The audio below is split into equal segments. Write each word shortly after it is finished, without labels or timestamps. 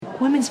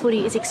Women's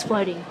footy is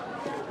exploding.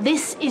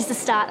 This is the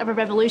start of a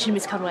revolution,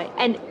 Miss Conway,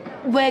 and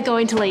we're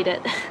going to lead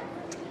it.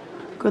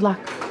 Good luck.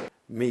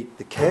 Meet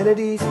the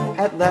Kennedys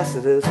at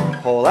Lassiter's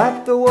Hall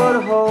at the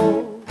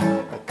Waterhole.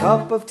 A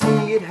cup of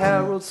tea at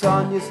Harold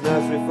Sonia's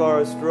nursery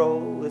for a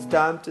stroll. It's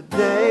time to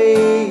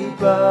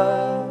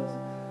neighbours.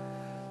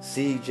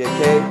 CJ,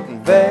 Kate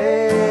and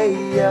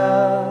Vaya.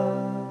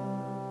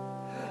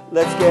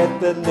 Let's get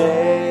the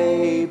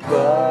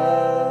neighbours.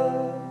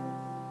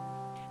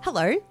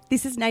 Hello,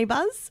 this is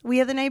Neighbours. We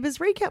are the Neighbours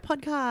Recap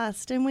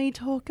Podcast, and we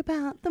talk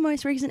about the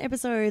most recent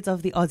episodes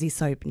of the Aussie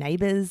soap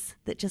Neighbours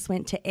that just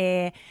went to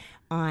air.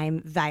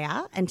 I'm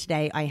Vaya, and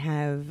today I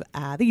have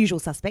the usual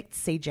suspects,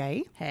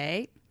 CJ.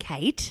 Hey.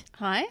 Kate.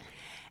 Hi.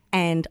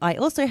 And I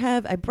also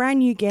have a brand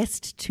new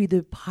guest to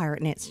the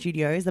PirateNet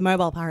Studios, the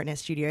mobile PirateNet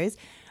Studios.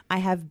 I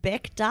have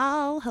Beck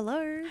Dahl.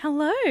 Hello.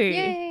 Hello.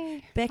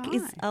 Yay. Beck Hi.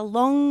 is a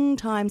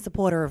long-time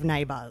supporter of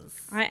Neighbours.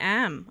 I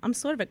am. I'm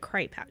sort of a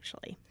creep,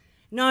 actually.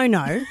 No.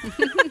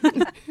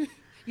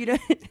 You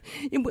don't.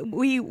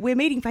 We're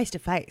meeting face to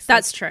face.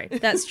 That's true.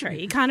 That's true.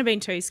 You can't have been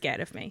too scared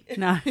of me.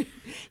 No.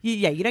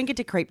 You don't get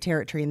to creep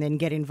territory and then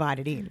get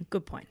invited in.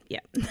 Good point.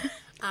 Yeah.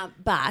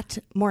 But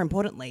more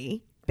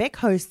importantly, Beck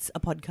hosts a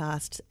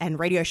podcast and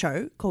radio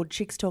show called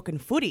Chicks Talkin'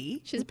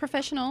 Footy. She's a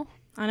professional.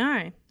 I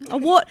know.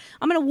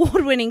 I'm an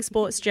award-winning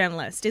sports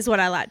journalist, is what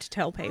I like to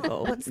tell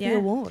people. What's the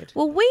award?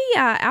 Well,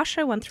 our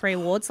show won 3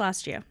 awards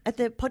last year. At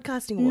the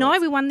podcasting awards. No,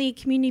 we won the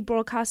Community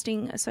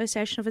Broadcasting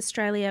Association of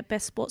Australia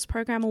Best Sports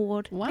Program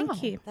Award. Wow.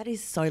 Thank you. That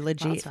is so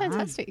legit. That's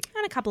fantastic.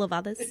 And a couple of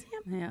others. Yep.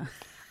 Yeah.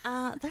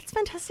 That's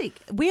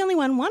fantastic. We only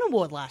won 1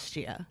 award last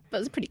year. That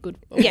was a pretty good.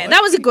 Yeah,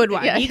 that was a good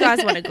one. Yeah. You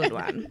guys won a good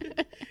one.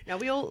 No,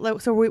 we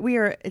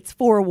are. It's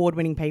 4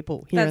 award-winning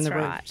people here in That's the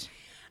room. right.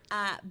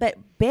 But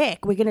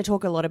Beck, we're going to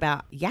talk a lot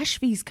about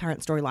Yashvi's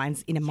current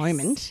storylines in a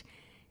moment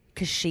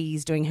because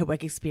she's doing her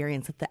work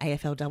experience at the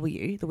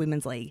AFLW, the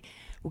Women's League.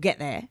 We'll get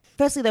there.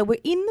 Firstly, though, we're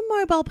in the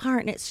Mobile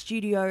PirateNet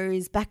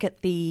Studios back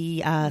at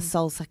the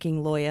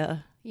soul-sucking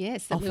lawyer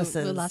Yes, that we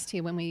offices. were last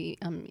year when we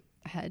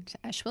had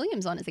Ash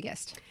Williams on as a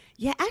guest.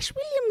 Yeah, Ash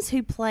Williams,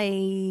 who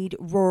played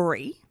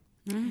Rory,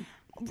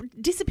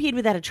 disappeared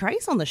without a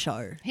trace on the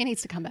show. He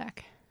needs to come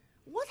back.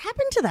 What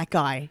happened to that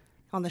guy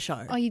on the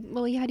show? Oh,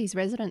 he had his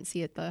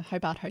residency at the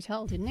Hobart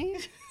Hotel, didn't he?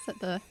 Is that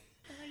the?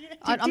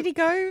 Did he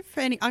go for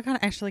any? I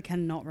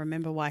cannot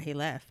remember why he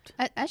left.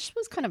 Ash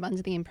was kind of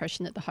under the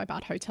impression that the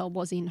Hobart Hotel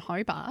was in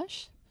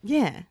Hobart.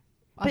 Yeah.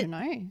 I don't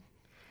know.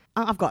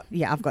 I've got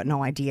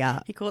no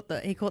idea. He caught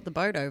the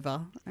boat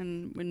over,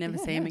 and we'll never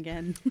see him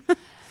again.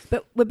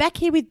 But we're back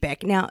here with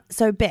Beck now.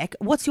 So Beck,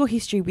 what's your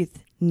history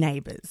with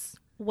Neighbours?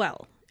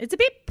 Well, it's a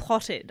bit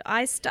potted.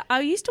 I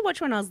used to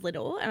watch when I was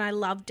little, and I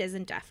loved Des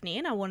and Daphne,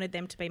 and I wanted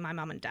them to be my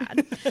mum and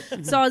dad.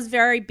 So I was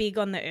very big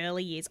on the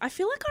early years. I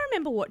feel like I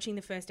remember watching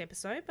the first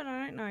episode, but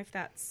I don't know if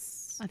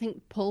that's... I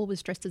think Paul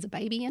was dressed as a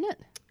baby in it.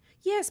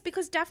 Yes,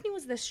 because Daphne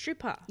was the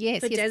stripper Yes,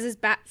 for yes. Des's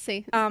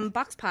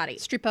Bucks party.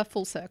 Stripper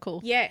full circle.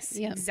 Yes,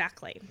 Yeah.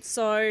 exactly.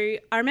 So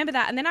I remember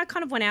that. And then I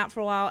kind of went out for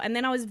a while. And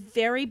then I was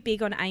very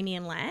big on Amy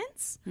and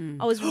Lance.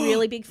 I was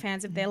really big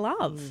fans of their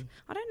love.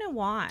 I don't know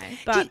why.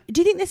 But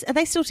Do you think are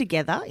they still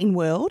together in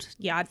World?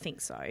 yeah, I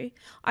think so.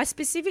 I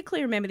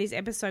specifically remember this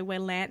episode where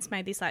Lance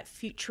made this like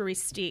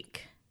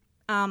futuristic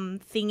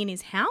thing in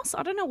his house.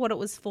 I don't know what it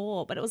was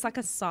for, but it was like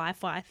a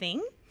sci-fi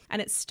thing.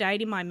 And it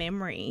stayed in my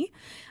memory.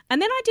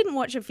 And then I didn't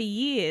watch it for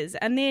years.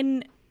 And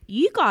then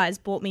you guys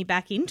brought me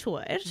back into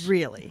it.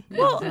 Really?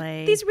 Well,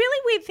 Lovely. this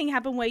really weird thing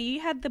happened where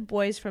you had the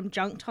boys from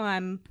Junk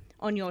Time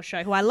on your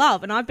show, who I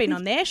love, and I've been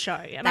on their show.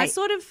 And I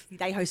sort of...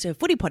 They host a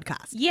footy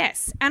podcast.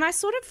 Yes, and I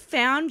sort of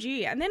found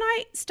you. And then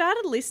I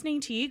started listening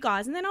to you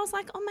guys, and then I was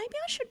like, oh, maybe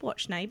I should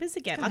watch Neighbours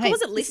again. Like, I Hey,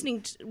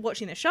 wasn't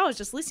watching the show, I was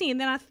just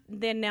listening, and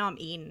then now I'm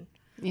in.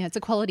 Yeah, it's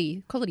a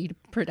quality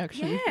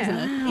production, isn't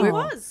Yeah, it? it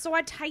was. So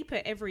I tape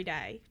it every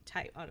day.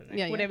 I don't know,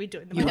 Yeah, yeah. whatever you do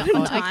in the You're morning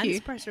on times,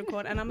 IQ. press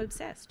record, and I'm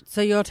obsessed.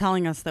 So you're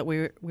telling us that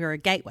we're a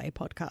gateway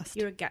podcast.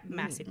 You're a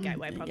massive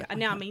gateway podcast.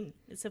 And now I'm in.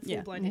 It's a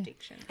full-blown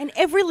addiction. And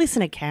every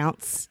listener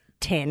counts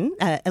 10,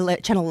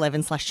 channel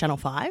 11/channel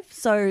 5.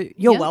 So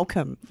you're Yeah.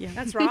 welcome.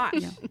 That's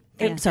right.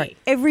 Sorry,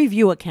 every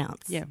viewer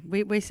counts. Yeah,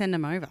 we send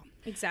them over.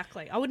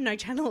 Exactly. I wouldn't know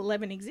Channel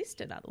 11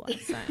 existed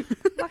otherwise, so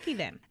lucky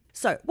them.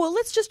 So, well,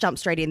 let's just jump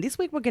straight in. This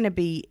week we're going to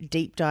be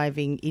deep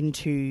diving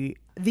into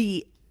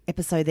the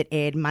episode that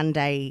aired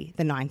Monday,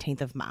 the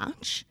 19th of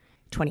March,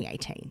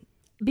 2018.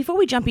 Before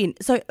we jump in,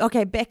 so,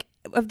 okay, Beck,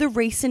 of the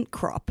recent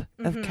crop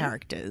of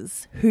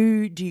characters,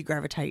 who do you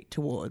gravitate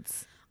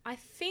towards? I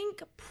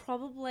think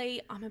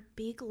probably I'm a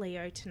big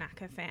Leo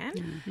Tanaka fan.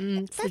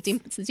 It's the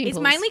It's dimples.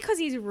 mainly because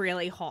he's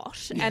really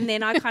hot, and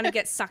then I kind of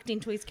get sucked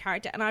into his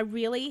character, and I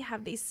really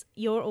have this,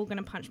 you're all going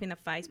to punch me in the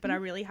face, but I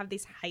really have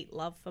this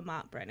hate-love for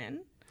Mark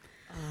Brennan.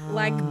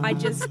 Like,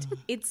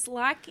 it's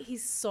like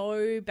he's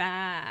so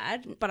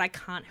bad, but I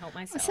can't help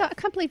myself. So I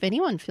can't believe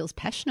anyone feels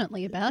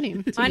passionately about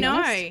him. to be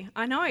honest.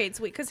 I know. It's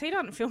weird because he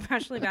doesn't feel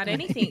passionately about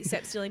anything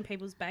except stealing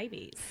people's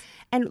babies.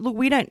 And look,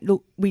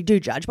 we do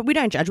judge, but we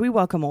don't judge. We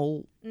welcome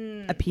all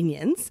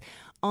opinions.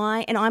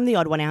 I'm the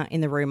odd one out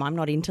in the room. I'm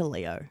not into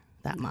Leo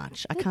that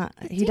much. I can't.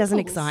 He doesn't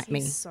excite me.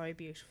 He's so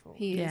beautiful.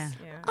 He is.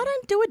 Yeah. I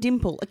don't do a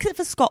dimple except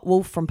for Scott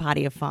Wolf from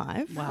Party of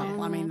Five.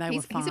 Well, I mean, they were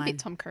He's fine. a bit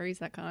Tom Cruise,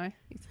 that guy.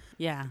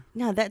 Yeah.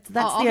 No, that's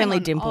the hang only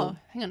on. dimple. Oh,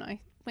 hang on, no.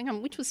 Hang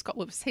on, which was Scott?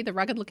 Was he the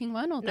rugged-looking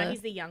one or No, the?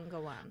 he's the younger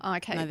one. Oh,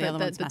 okay, No, the other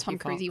one's the Matthew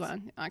Tom Cruisey Fox.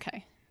 one.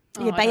 Okay.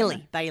 Yeah, I don't Bailey.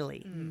 know.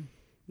 Bailey.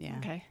 Yeah.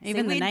 Okay.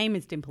 Even the we're name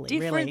is Dimpley,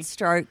 Different really.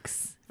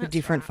 strokes for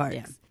different folks.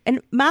 Yeah.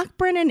 And Mark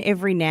Brennan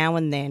every now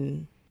and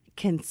then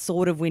can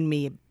sort of win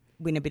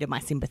a bit of my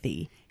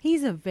sympathy.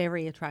 He's a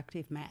very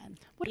attractive man.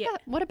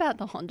 What about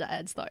the Honda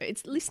ads though?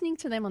 It's listening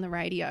to them on the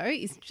radio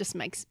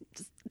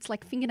it's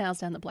like fingernails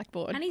down the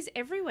blackboard. And he's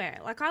everywhere.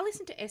 Like, I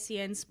listen to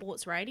SEN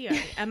Sports Radio,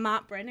 and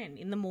Mark Brennan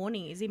in the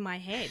morning is in my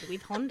head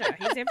with Honda.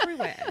 He's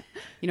everywhere.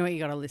 You know what you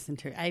got to listen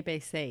to?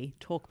 ABC,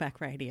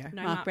 Talkback Radio.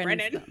 No, Mark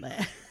Brennan's Brennan. not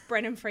there.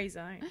 Brennan Free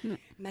Zone.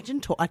 Imagine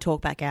a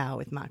talkback hour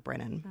with Mark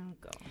Brennan. Oh,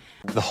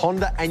 God. The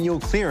Honda annual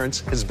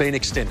clearance has been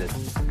extended.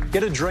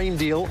 Get a dream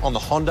deal on the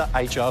Honda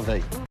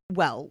HR-V.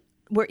 Well,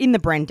 we're in the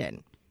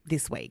Brendan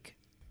this week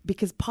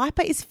because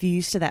Piper is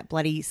fused to that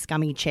bloody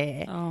scummy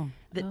chair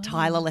that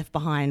Tyler left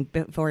behind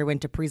before he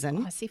went to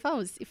prison. I see. If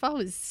I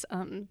was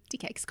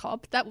Dick X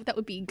cop, that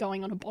would be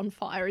going on a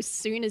bonfire as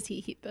soon as he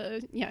hit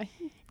the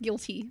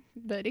guilty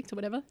verdict or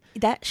whatever.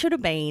 That should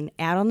have been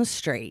out on the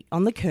street,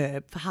 on the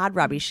curb for hard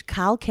rubbish.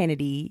 Carl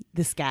Kennedy,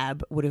 the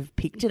scab, would have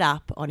picked it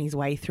up on his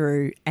way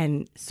through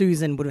and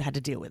Susan would have had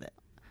to deal with it.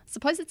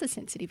 Suppose it's a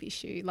sensitive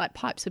issue. Like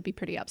Pipes would be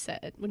pretty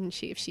upset, wouldn't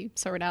she, if she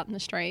saw it out in the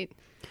street?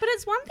 But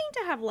it's one thing to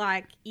have,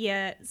 like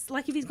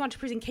if he's gone to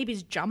prison, keep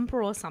his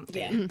jumper or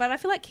something. But I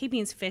feel like keeping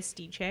his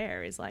festy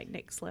chair is, like,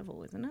 next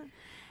level, isn't it?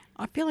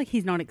 I feel like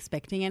he's not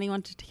expecting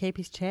anyone to keep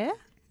his chair.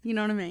 You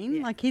know what I mean?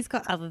 Yeah. Like, he's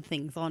got other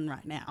things on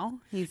right now.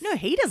 No,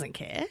 he doesn't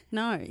care.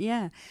 No,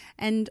 yeah.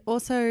 And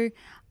also,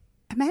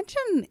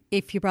 imagine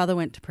if your brother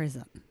went to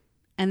prison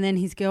and then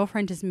his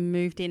girlfriend just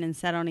moved in and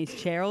sat on his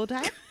chair all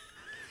day.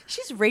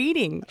 She's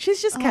reading.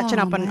 She's just catching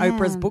up on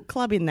Oprah's book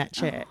club in that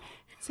chair.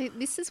 See,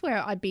 this is where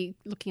I'd be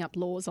looking up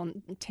laws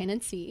on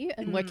tenancy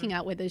and working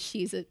out whether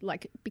she's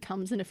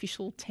becomes an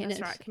official tenant.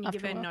 That's right. Can you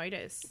give after her a while.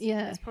 notice?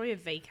 Yeah. There's probably a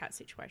VCAT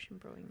situation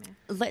brewing there.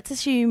 Let's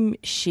assume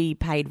she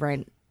paid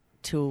rent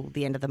till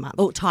the end of the month.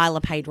 Oh, Tyler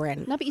paid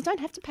rent. No, but you don't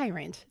have to pay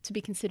rent to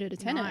be considered a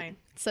tenant. No.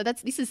 So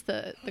this is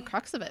the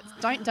crux of it.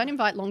 Don't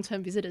invite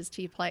long-term visitors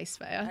to your place,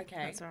 Freya. Okay.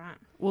 That's all right.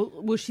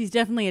 Well, she's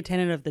definitely a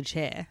tenant of the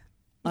chair.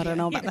 I don't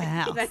know about the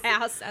house. The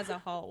house as a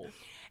whole.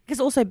 Because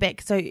also,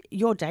 Beck, so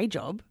your day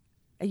job,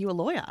 are you a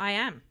lawyer? I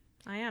am.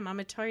 I'm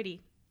a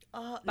toady.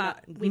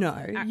 But with no.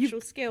 actual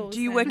skills.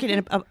 Do you and- work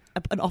in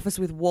an office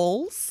with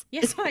walls?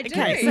 Yes, I do.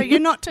 Okay, so you're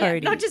not Yeah, toady.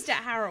 not just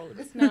at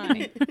Harold's, no.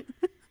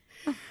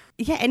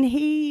 Yeah, and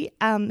he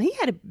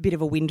had a bit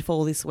of a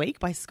windfall this week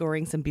by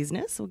scoring some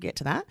business. We'll get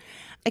to that.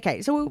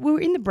 Okay, so we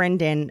were in the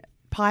Brendan.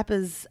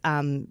 Piper's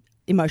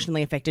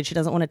emotionally affected. She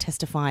doesn't want to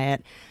testify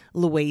at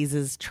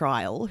Louise's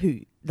trial,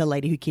 the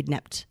lady who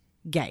kidnapped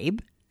Gabe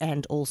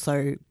and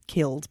also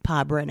killed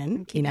Pa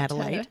Brennan in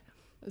Adelaide.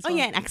 as Oh, well.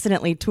 yeah, and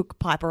accidentally took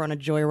Piper on a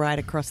joyride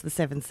across the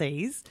Seven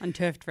Seas. And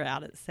turfed for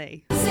out at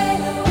sea.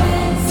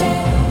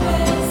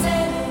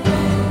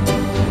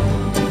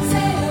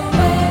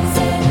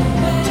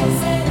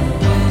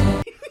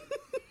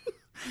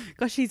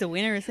 Gosh, she's a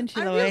winner, isn't she,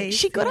 Louise?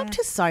 She got up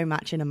to so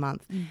much in a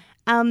month.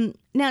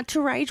 Now,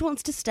 Terage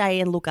wants to stay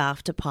and look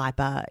after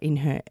Piper in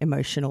her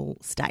emotional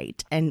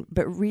state,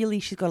 but really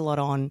she's got a lot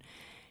on.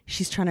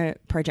 She's trying to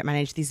project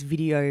manage this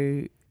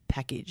video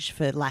package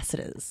for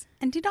Lassiter's.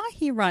 And did I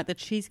hear right that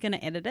she's going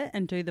to edit it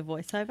and do the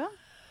voiceover?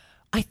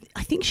 I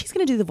think she's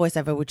going to do the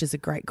voiceover, which is a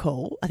great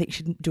call. I think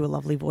she'd do a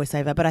lovely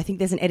voiceover, but I think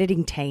there's an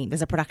editing team.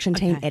 There's a production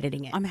team Okay.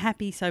 editing it. I'm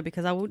happy so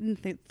because I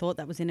wouldn't thought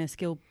that was in her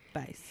skill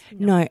base.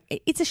 No,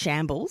 it's a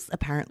shambles,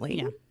 apparently.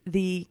 Yeah.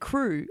 The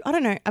crew, I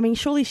don't know. I mean,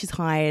 surely she's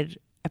hired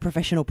a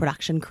professional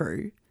production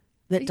crew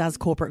that does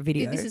corporate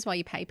video. This is why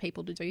you pay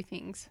people to do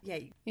things. Yeah.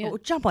 Yeah. Or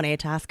jump on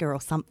Airtasker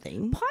or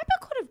something. Piper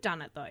could have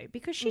done it, though,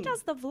 because she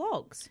does the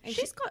vlogs and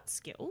she's got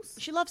skills.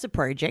 She loves a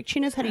project.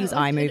 She knows how to use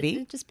iMovie.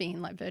 It'd just be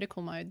in like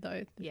vertical mode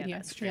though. the Yeah, video.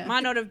 that's true. Yeah.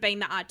 Might not have been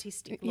the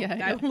artistic look Yeah, they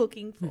yeah. were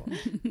looking for.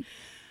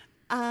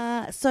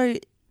 So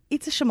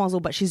it's a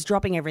schmozzle, but she's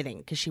dropping everything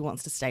because she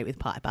wants to stay with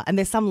Piper. And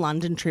there's some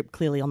London trip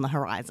clearly on the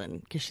horizon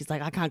because she's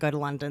like, I can't go to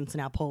London, so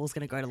now Paul's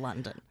going to go to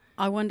London.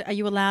 I wonder, are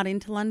you allowed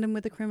into London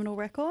with a criminal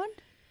record?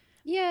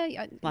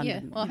 Yeah, London,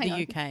 yeah. Well, hang the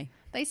on. UK.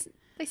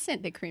 They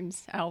sent their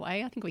crims our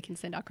way. I think we can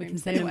send our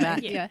crims send them their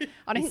way. back. Yeah.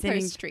 I don't You're think they're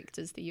as sending- strict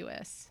as the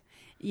US.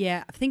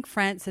 Yeah, I think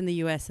France and the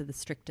US are the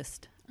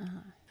strictest.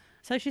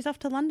 So she's off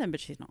to London, but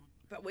she's not.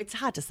 But it's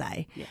hard to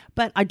say. Yeah.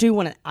 But I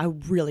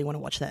really want to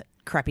watch that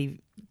crappy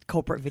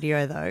corporate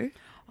video though.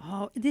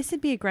 Oh, this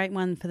would be a great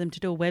one for them to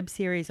do a web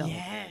series of.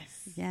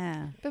 Yes.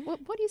 Yeah. But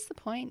what is the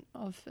point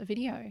of a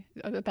video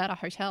about a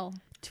hotel?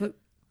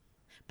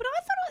 But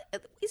I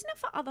thought, isn't it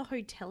for other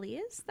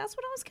hoteliers? That's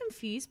what I was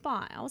confused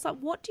by. I was like,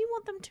 what do you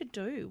want them to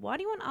do? Why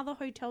do you want other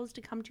hotels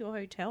to come to your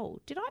hotel?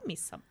 Did I miss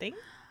something?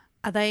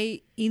 Are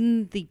they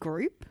in the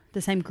group,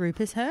 the same group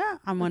as her?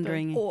 I'm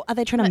wondering. Or are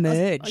they trying to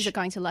merge? Or is it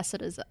going to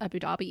Lassiter's Abu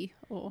Dhabi?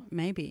 Or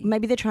Maybe.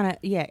 Maybe they're trying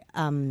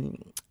to,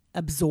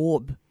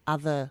 absorb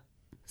other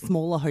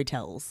smaller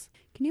hotels.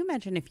 Can you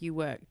imagine if you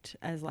worked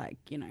as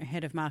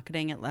head of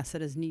marketing at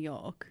Lassiter's New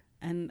York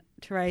and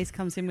Therese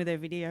comes in with her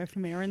video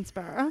from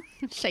Erinsborough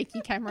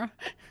shaky camera.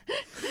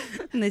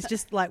 and there's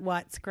just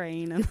white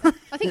screen and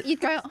I think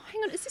you'd go, oh,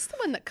 hang on, is this the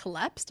one that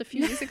collapsed a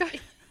few years ago?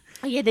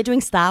 Oh, yeah, they're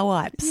doing star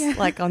wipes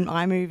on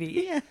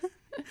iMovie.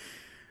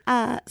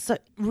 Yeah. So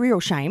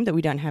real shame that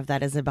we don't have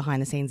that as a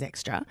behind the scenes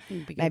extra.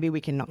 Maybe we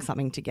can knock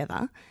something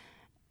together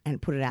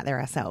and put it out there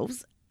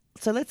ourselves.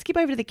 So let's skip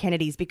over to the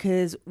Kennedys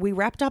because we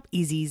wrapped up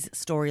Izzy's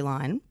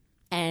storyline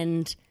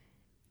and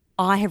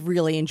I have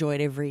really enjoyed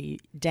every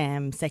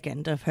damn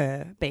second of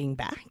her being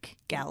back.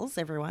 Gals,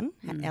 everyone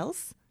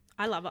else.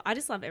 I love it. I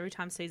just love every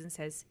time Susan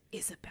says,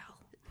 Isabel.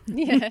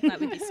 Yeah.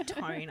 With this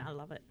tone, I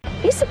love it.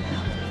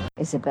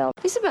 Isabel.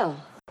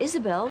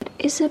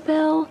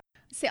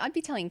 See, I'd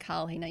be telling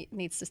Carl he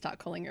needs to start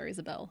calling her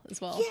Isabel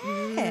as well.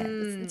 Yeah.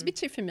 It's a bit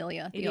too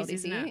familiar, the It old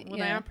is, Izzy. isn't it? Well,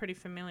 they are pretty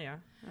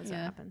familiar as it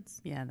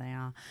happens. yeah, they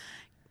are.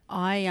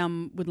 I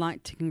would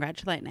like to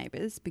congratulate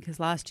Neighbours because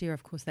last year,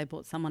 of course, they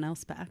brought someone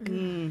else back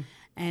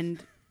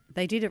and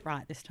they did it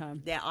right this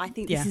time. Yeah, I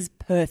think this is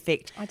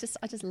perfect. I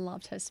just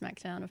loved her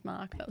smackdown of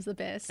Mark. That was the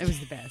best. It was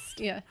the best.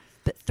 Yeah.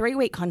 But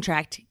 3-week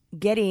contract,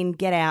 get in,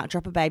 get out,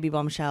 drop a baby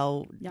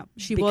bombshell. Yep.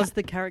 She was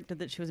the character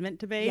that she was meant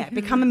to be. Yeah,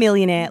 become a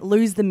millionaire,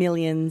 lose the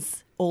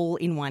millions, all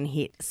in one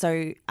hit.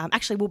 So,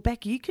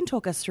 Beck, you can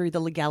talk us through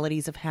the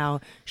legalities of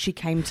how she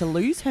came to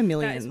lose her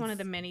millions. That is one of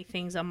the many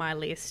things on my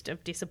list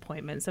of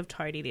disappointments of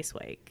Toadie this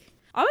week.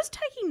 I was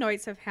taking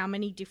notes of how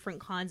many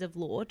different kinds of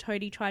law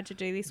Toadie tried to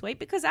do this week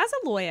because as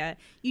a lawyer,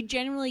 you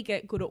generally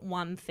get good at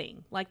one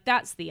thing.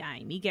 That's the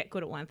aim. You get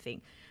good at one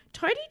thing.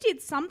 Toadie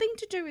did something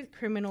to do with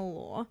criminal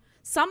law,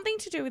 something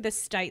to do with the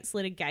state's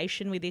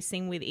litigation with this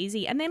thing with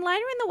Izzy. And then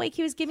later in the week,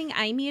 he was giving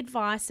Amy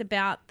advice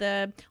about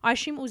I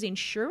assume it was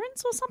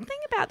insurance or something,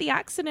 about the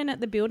accident at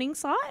the building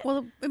site.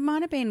 Well, it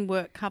might have been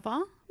work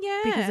cover.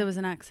 Yeah. Because there was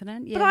an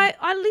accident. Yeah. But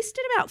I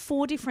listed about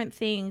 4 different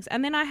things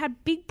and then I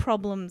had big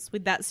problems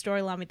with that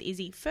storyline with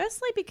Izzy.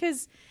 Firstly,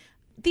 because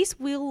this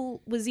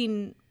will was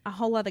in a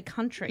whole other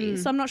country.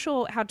 So I'm not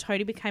sure how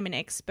Toadie became an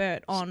expert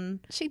on...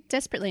 She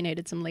desperately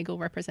needed some legal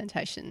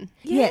representation.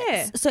 Yeah.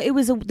 Yes. So it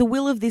was the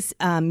will of this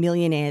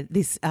millionaire,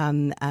 this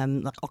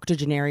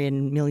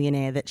octogenarian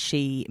millionaire that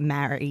she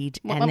married.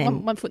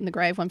 One foot in the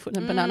grave, one foot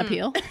in a banana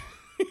peel.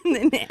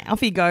 And then off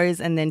he goes,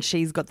 and then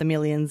she's got the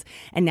millions,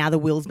 and now the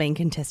will's being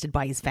contested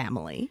by his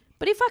family.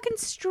 But if I can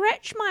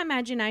stretch my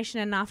imagination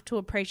enough to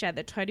appreciate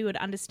that Toadie would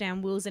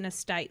understand wills and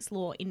estates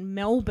law in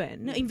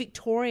Melbourne, in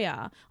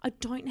Victoria, I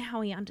don't know how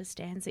he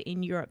understands it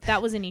in Europe.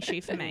 That was an issue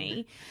for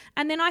me.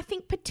 And then I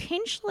think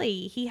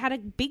potentially he had a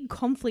big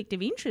conflict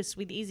of interest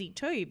with Izzy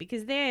too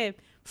because they're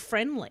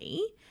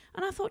friendly.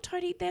 And I thought,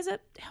 Toadie, there's a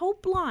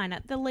helpline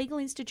at the Legal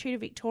Institute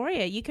of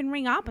Victoria. You can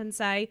ring up and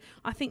say,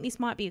 I think this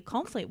might be a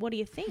conflict. What do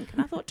you think?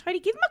 And I thought, Toadie,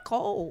 give him a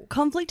call.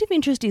 Conflict of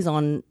interest is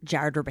on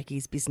Jared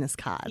Rebecca's business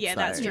card. Yeah, so.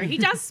 that's true. He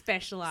does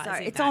specialise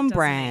in it's that, on doesn't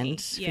brand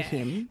he? for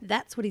him.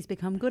 That's what he's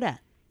become good at.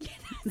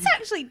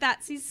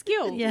 That's his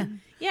skill. Yeah.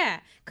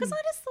 Yeah. Because I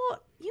just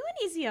thought, you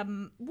and Izzy are,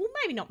 well,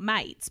 maybe not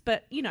mates,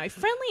 but,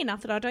 friendly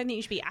enough that I don't think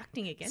you should be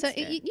acting against So her.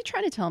 you're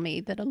trying to tell me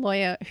that a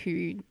lawyer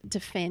who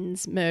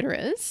defends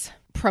murderers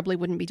probably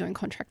wouldn't be doing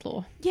contract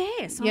law?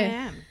 Yes, I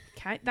Yeah. am.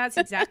 Okay, that's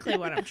exactly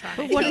what I'm trying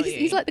to tell you.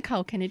 He's like the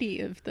Carl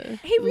Kennedy of the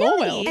He law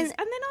really world. is. And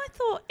then I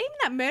thought, even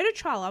that murder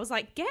trial, I was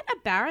like, get a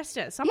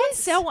barrister. Someone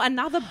sell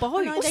another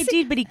boat. No, they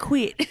did, but he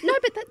quit. No,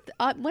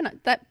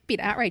 but that bit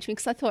outraged me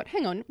because I thought,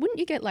 hang on, wouldn't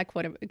you get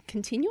whatever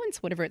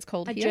continuance, whatever it's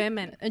called here?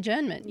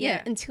 Adjournment,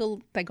 Yeah.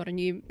 until they got a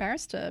new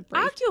barrister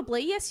briefed.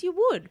 Arguably, yes, you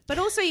would. But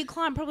also your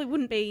client probably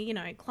wouldn't be,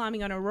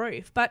 climbing on a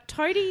roof. But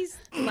Toadie's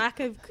lack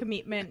of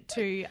commitment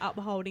to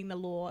upholding the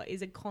law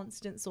is a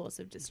constant source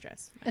of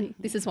distress. And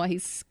this is why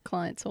his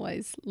clients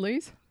always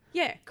lose.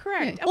 Yeah,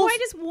 correct. Yeah. And why he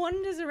just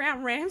wanders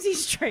around Ramsay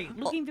Street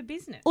looking for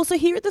business. Also,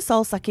 here at the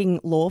Soul Sucking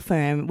Law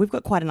Firm, we've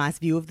got quite a nice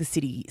view of the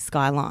city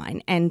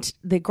skyline. And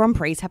the Grand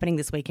Prix is happening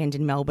this weekend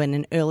in Melbourne.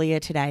 And earlier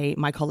today,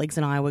 my colleagues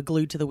and I were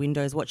glued to the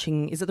windows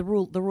watching, is it the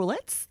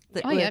roulettes?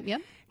 That were yeah.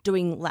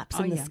 doing laps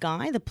in the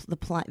sky,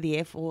 the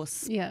Air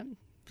Force. Yeah.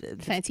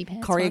 Fancy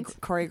pants ones.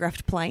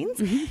 Choreographed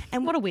planes.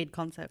 And what a weird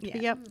concept. Yeah.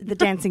 Yep. The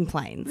dancing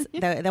planes.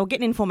 They were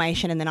getting in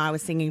formation, and then I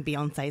was singing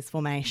Beyonce's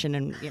Formation,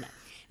 and,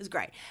 it was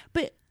great.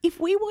 But if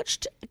we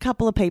watched a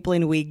couple of people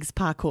in wigs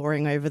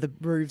parkouring over the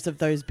roofs of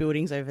those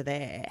buildings over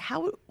there,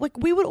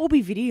 we would all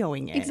be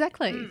videoing it.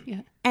 Exactly.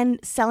 Yeah. And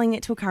selling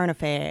it to a current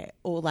affair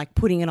or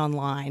putting it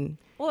online.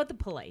 Or the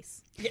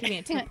police. Giving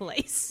it to the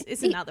police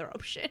is another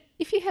option.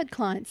 If you had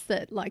clients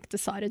that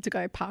decided to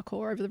go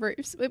parkour over the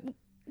roofs, wouldn't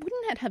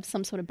that have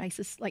some sort of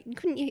basis?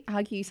 Couldn't you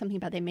argue something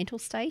about their mental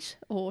state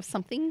or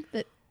something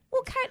that?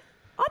 Well, Kate,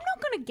 I'm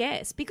not going to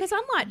guess because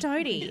unlike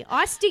Toadie,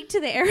 I stick to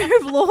the area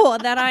of law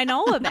that I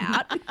know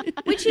about,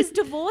 which is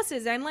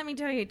divorces. And let me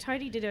tell you,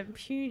 Toadie did a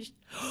huge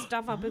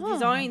stuff up of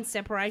his own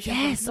separation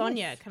from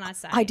Sonia, can I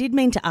say? I did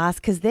mean to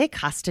ask because their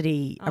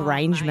custody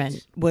arrangement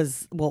mate.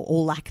 was, well,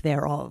 or lack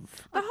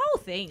thereof. The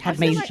whole thing. Had was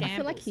me- a I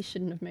feel like shambles. he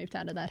shouldn't have moved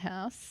out of that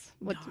house.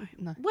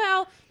 No.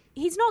 Well,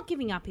 he's not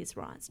giving up his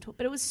rights to it,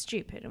 but it was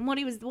stupid. And what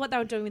they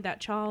were doing with that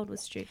child was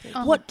stupid.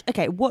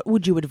 What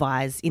would you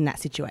advise in that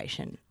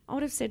situation? I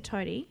would have said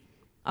Toadie.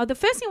 Oh, the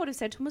first thing I would have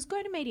said to him was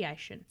go to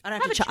mediation. I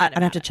don't Have have, a to, chat I don't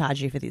have about to it.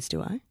 charge you for this,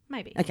 do I?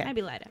 Maybe. Okay.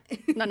 Maybe later.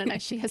 No.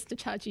 She has to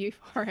charge you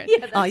for it.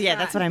 Yeah, Oh, yeah,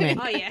 that's what I meant.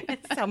 Oh, yeah.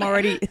 So I'm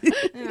already...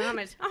 I'm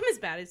as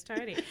bad as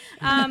Toadie.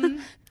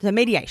 So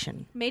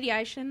mediation.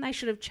 Mediation, they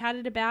should have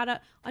chatted about it.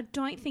 I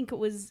don't think it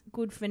was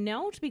good for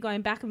Nell to be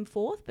going back and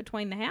forth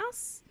between the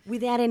house.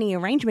 Without any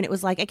arrangement, it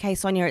was like, okay,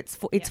 Sonia,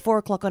 it's 4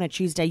 o'clock on a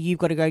Tuesday. You've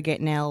got to go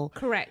get Nell.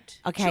 Correct.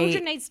 Okay.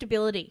 Children need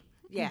stability.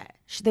 Yeah.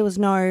 There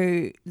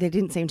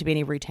didn't seem to be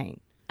any routine.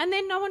 And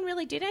then no one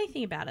really did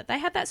anything about it. They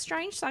had that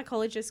strange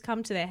psychologist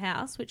come to their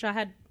house, which I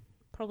had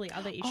probably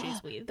other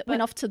issues with. That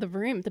went off to the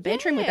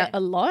bedroom with Yeah. that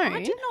alone.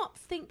 I did not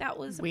think that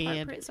was Weird.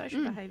 appropriate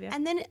social behaviour.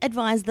 And then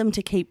advised them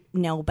to keep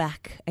Nell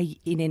back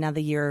in another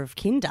year of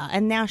kinder.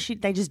 And now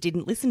they just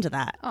didn't listen to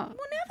that. Well, now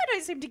they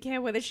don't seem to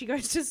care whether she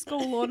goes to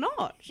school or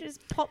not. She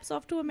just pops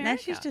off to America. Now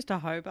she's just a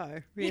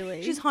hobo,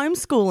 really. She's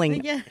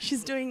homeschooling. Yeah.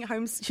 She's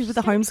she's with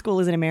the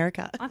homeschoolers in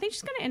America. I think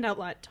she's going to end up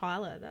like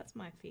Tyler. That's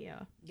my fear.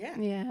 Yeah.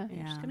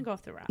 She's going to go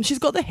off the rails. She's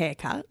got the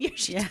haircut. Yeah,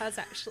 she does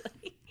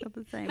actually. Got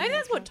the same Maybe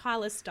that's what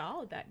Tyler's style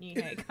with that new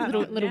haircut.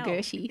 Little now.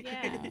 Gertie.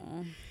 Yeah.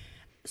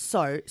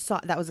 So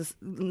that was a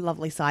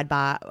lovely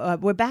sidebar.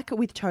 We're back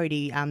with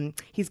Toadie.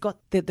 He's got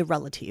the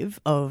relative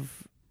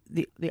of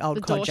the old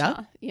The codger.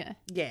 daughter. Yeah.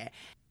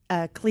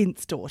 Yeah.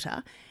 Clint's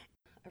daughter.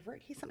 I wrote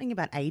here something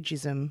about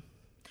ageism.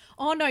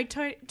 Oh no,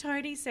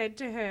 Toadie said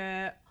to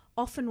her,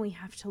 often we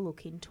have to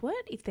look into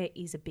it if there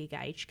is a big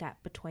age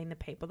gap between the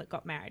people that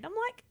got married. I'm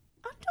like,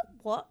 under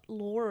what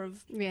law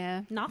of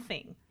Yeah.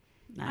 nothing?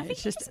 No, I think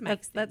it's he just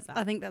makes that's things up.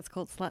 I think that's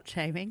called slut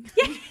shaming.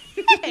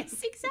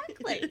 Yes,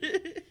 exactly.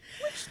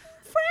 Which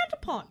frowned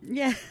upon.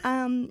 Yeah.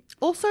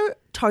 Also,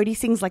 Toadie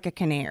sings like a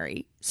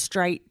canary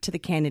straight to the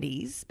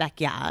Kennedys'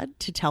 backyard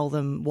to tell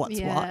them what's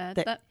Yeah.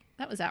 what.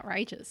 That was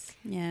outrageous.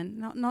 Yeah,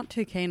 not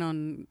too keen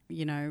on,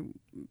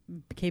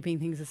 keeping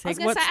things a I was secret. going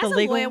to What's say, the as a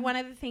legal? lawyer, one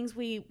of the things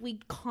we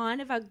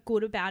kind of are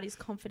good about is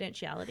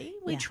confidentiality.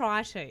 We Yeah.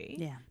 try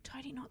to. Yeah.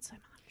 Toadie, not so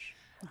much.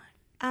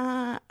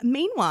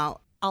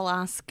 Meanwhile, I'll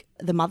ask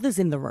the mothers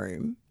in the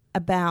room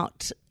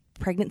about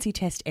pregnancy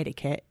test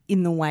etiquette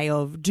in the way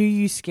of, do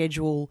you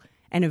schedule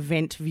an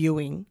event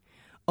viewing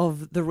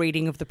of the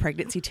reading of the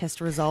pregnancy test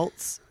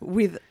results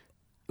with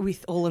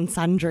all and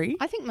sundry?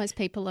 I think most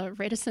people are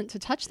reticent to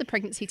touch the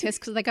pregnancy test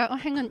because they go, oh,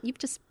 hang on, you've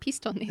just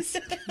pissed on this.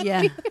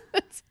 Yeah.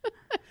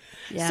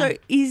 Yeah. So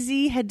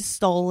Izzy had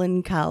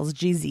stolen Carl's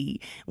jizzy,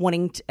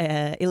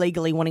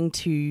 illegally wanting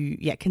to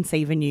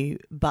conceive a new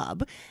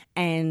bub,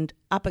 and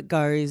up it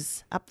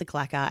goes, up the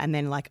clacker, and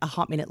then like a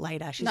hot minute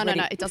later, she's No,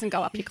 ready. it doesn't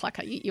go up your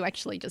clacker. You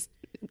actually just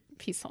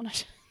piss on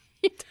it.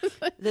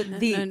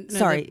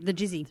 Sorry, the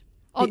jizzy.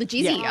 Oh, the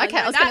jizzy. Yeah. Okay,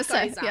 I was That going to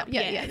say. goes up,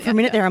 Yeah. yeah. For a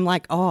minute there, I'm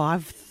like, oh,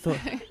 I've thought,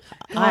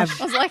 I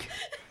was like,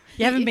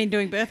 You haven't been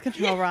doing birth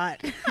control right.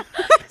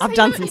 I've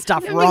done some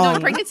stuff we've been doing a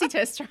wrong. pregnancy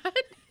test,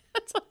 right?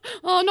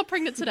 Oh, I'm not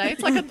pregnant today.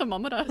 It's like a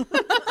thermometer.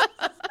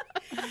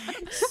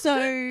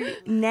 So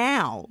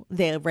now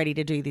they're ready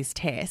to do this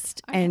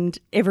test, and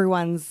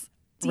everyone's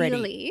ready.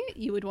 Ideally,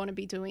 you would want to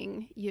be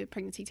doing your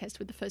pregnancy test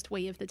with the first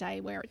wee of the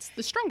day where it's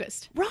the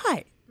strongest.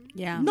 Right.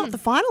 Yeah. Not the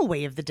final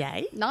wee of the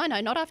day. No,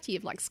 not after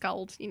you've like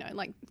sculled,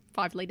 like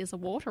 5 litres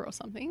of water or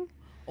something.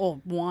 Or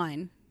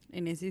wine,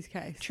 in Izzy's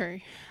case. True.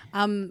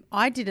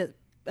 I did it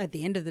at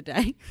the end of the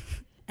day,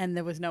 and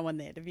there was no one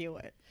there to view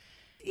it.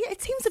 Yeah,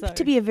 it seems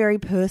to be a very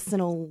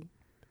personal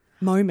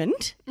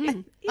moment.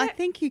 I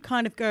think you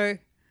kind of go,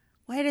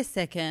 wait a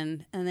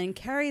second, and then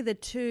carry the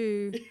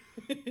two.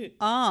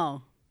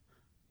 Oh,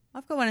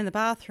 I've got one in the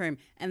bathroom,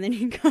 and then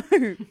you go,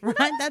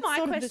 right? That's my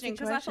sort of the question,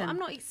 because I thought situation. I'm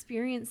not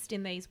experienced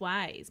in these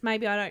ways.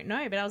 Maybe I don't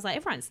know, but I was like,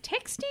 everyone's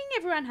texting,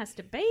 everyone has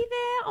to be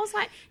there. I was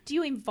like, do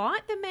you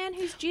invite the man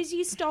whose jizz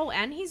you stole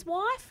and his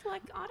wife?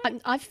 Like, I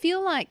don't. I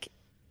feel like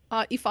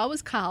if I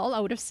was Carl, I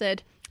would have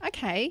said,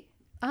 okay,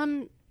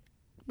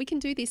 we can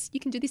do this. You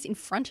can do this in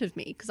front of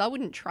me, because I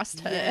wouldn't trust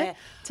her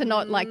to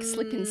not like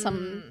slip in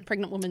some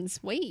pregnant woman's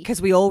wee.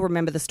 Because we all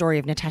remember the story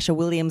of Natasha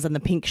Williams and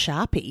the pink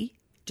Sharpie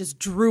just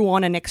drew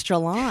on an extra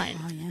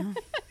line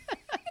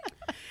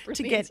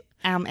to get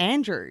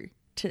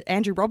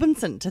Andrew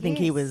Robinson to think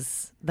he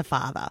was the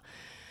father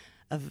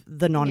of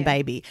the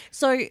non-baby.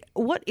 So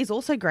what is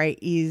also great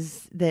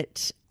is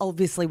that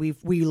obviously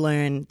we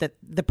learn that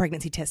the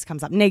pregnancy test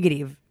comes up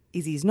negative.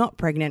 Izzy's not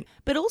pregnant,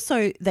 but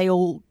also they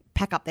all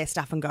pack up their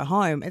stuff and go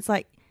home. It's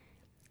like,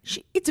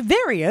 it's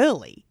very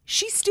early.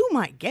 She still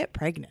might get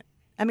pregnant.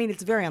 I mean,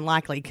 it's very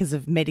unlikely because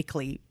of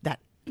medically that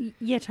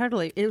Yeah,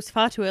 totally. It was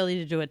far too early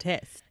to do a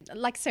test.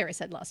 Like Sarah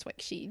said last week,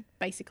 she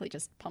basically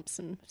just pumps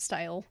some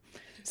stale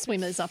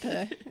swimmers up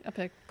her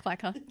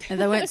clacker. And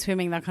they weren't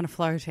swimming, they're kind of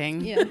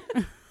floating. Yeah.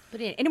 But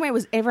yeah, anyway,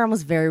 everyone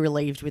was very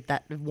relieved with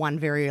that one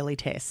very early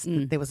test.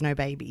 That there was no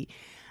baby.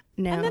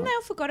 Now, And then they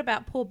all forgot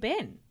about poor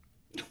Ben.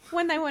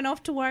 When they went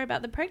off to worry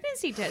about the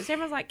pregnancy test,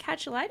 everyone's like,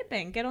 catch you later,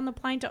 Ben. Get on the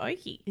plane to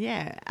Oki.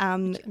 yeah,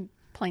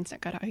 Planes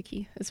don't go to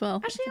Oki as well.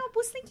 Actually, I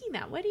was thinking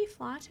that. Where do you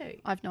fly to?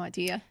 I have no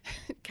idea.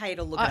 Kate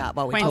will look it up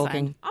while we're Queensland.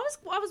 talking.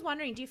 I was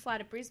wondering, do you fly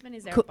to Brisbane?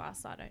 Is there a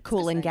bus? I don't.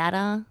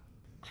 Coolangatta.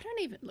 I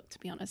don't even look, to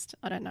be honest.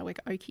 I don't know where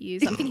Oki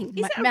is. I'm thinking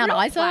Is it a Mount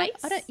real Isa.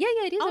 place? Yeah,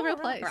 it is a real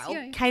place.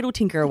 Yeah. Kate will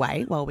tinker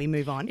away while we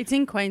move on. It's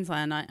in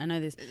Queensland, I know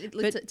this.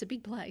 But It's a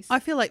big place. I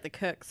feel like the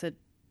Kirks had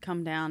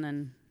come down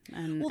and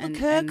Well, the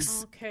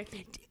Kirks,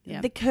 Kirky.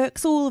 Yeah. the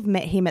Kirks all have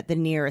met him at the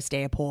nearest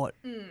airport.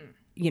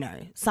 You know,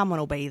 someone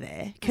will be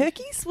there.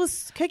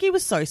 Kirky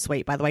was so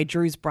sweet, by the way.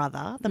 Drew's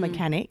brother, the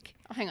mechanic.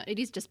 Oh, hang on, it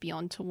is just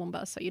beyond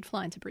Toowoomba, so you'd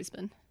fly into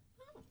Brisbane.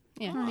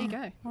 Yeah, there you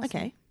go.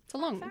 Okay, It's a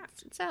long.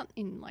 It's out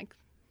in like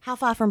how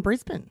far from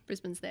Brisbane?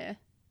 Brisbane's there.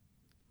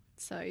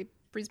 So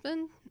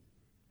Brisbane,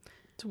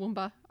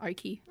 Toowoomba,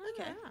 Oki.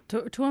 Okay,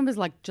 Toowoomba's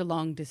like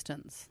Geelong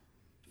distance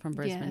from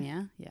Brisbane,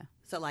 yeah? Yeah.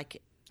 so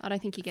like I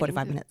don't think you get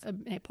 45 into minutes.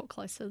 an airport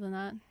closer than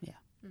that.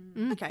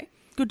 okay,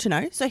 good to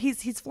know. So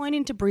he's flown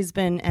into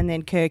Brisbane, and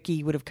then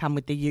Kirky would have come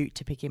with the ute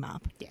to pick him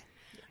up. Yeah.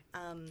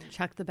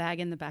 Chuck the bag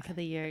in the back of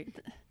the ute.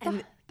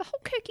 The whole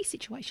Kirky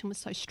situation was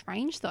so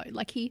strange, though.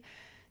 Like,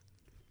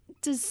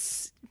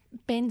 does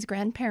Ben's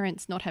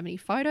grandparents not have any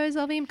photos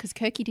of him because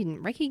Kirky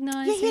didn't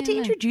recognise Yeah, him? he had to and-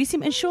 introduce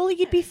him, and surely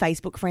you'd be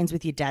Facebook friends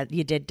with your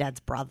dead dad's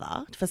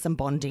brother for some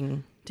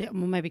bonding. Yeah,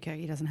 well, maybe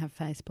Kirky doesn't have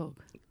Facebook.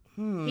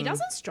 He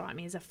doesn't strike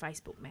me as a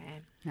Facebook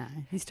man. No,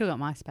 he's still got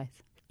MySpace.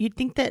 You'd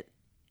think that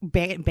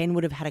Ben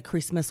would have had a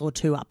Christmas or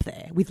two up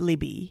there with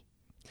Libby.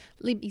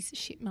 Libby's a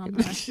shit mum.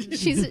 though.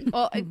 She's,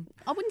 I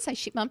wouldn't say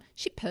shit mum,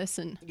 shit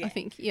person, I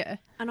think, yeah.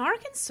 And I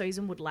reckon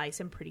Susan would lay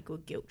some pretty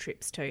good guilt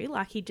trips too.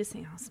 Like he'd just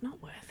think, oh, it's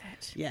not worth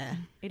it. Yeah.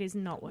 It is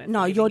not worth it.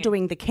 No, leaving you're it.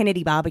 doing the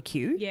Kennedy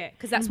barbecue. Yeah,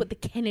 because that's what the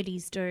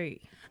Kennedys do.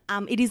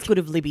 It is good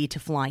of Libby to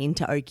fly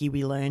into Oki.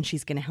 We learn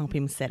she's going to help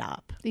him set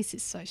up. This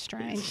is so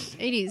strange.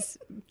 It is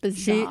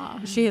bizarre.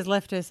 She has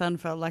left her son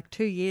for like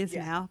 2 years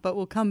now, but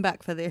we'll come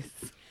back for this.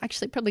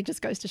 Actually, probably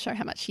just goes to show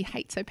how much she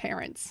hates her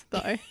parents,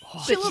 though.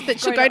 She'll that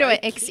she'll go to her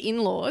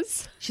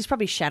ex-in-laws. She's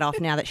probably shat off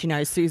now that she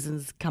knows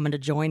Susan's coming to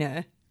join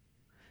her.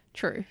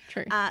 True.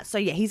 So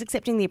yeah, he's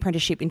accepting the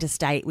apprenticeship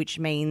interstate, which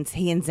means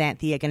he and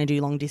Xanthi are going to do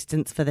long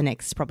distance for the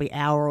next probably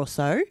hour or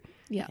so.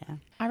 Yeah.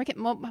 I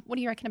reckon. What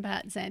do you reckon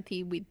about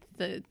Xanthi with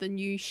the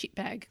new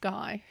shitbag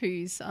guy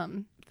who's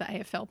the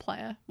AFL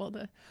player? Well,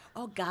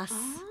 Gus.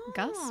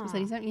 Gus was that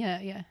his name?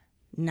 Yeah.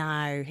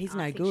 No, he's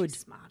no I think good.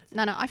 she's smart as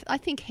No. I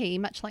think he,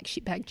 much like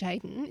shitbag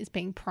Jaden, is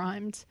being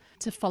primed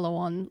to follow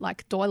on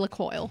like Doyle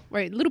Coyle,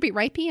 where a little bit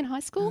rapey in high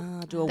school,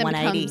 do a then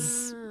 180.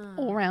 becomes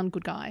all-round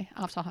good guy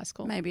after high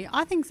school. Maybe.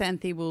 I think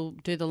Xanthi will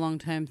do the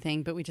long-term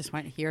thing, but we just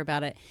won't hear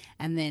about it.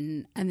 And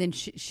then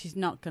she's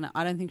not going to,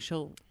 I don't think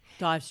she'll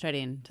dive straight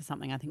into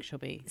something. I think she'll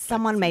be...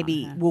 Someone focusing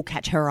maybe on her. will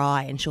catch her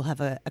eye and she'll have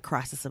a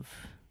crisis of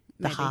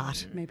the Maybe.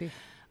 heart. Maybe.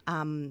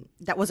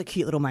 That was a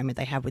cute little moment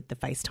they had with the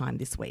FaceTime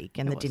this week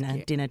and That the was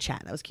cute. dinner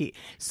chat. That was cute.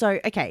 So,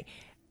 okay,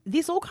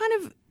 this all kind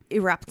of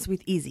erupts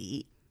with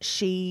Izzy.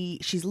 She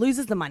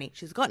loses the money.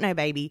 She's got no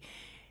baby.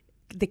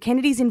 The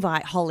Kennedys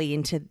invite Holly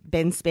into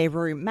Ben's spare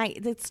room.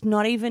 Mate, that's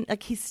not even,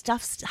 like,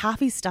 half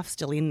his stuff's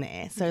still in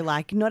there. So,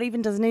 like,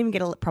 doesn't even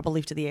get a proper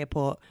lift to the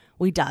airport.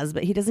 Well, he does,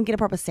 but he doesn't get a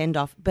proper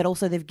send-off. But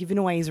also they've given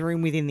away his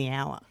room within the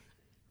hour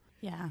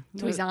Yeah.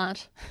 To his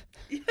aunt.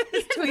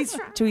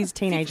 to his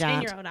teenage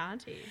aunt. 15-year-old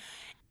auntie.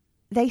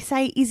 They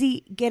say,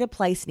 Izzy, get a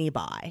place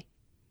nearby,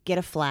 get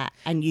a flat,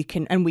 and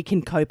we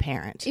can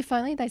co-parent. If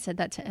only they said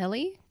that to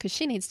Ellie, because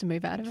she needs to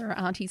move out of her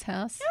auntie's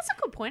house. That's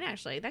a good point,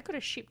 actually. They could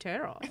have shipped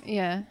her off.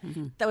 Yeah.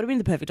 That would have been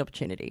the perfect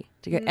opportunity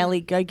to go,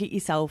 Ellie, go get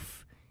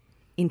yourself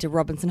into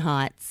Robinson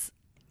Heights.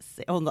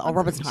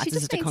 Robinson Heights She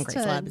is just a needs concrete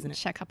to slab, isn't it?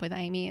 shack up with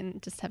Amy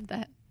and just have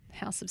that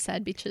house of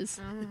sad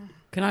bitches.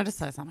 Can I just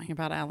say something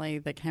about Ali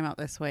that came up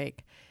this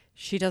week?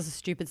 She does a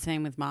stupid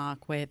scene with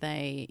Mark where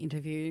they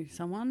interview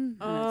someone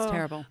and it's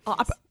terrible.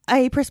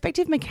 A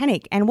prospective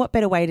mechanic, and what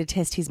better way to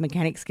test his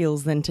mechanic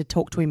skills than to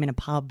talk to him in a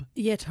pub?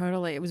 Yeah,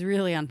 totally. It was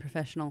really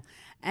unprofessional.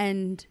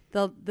 And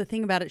the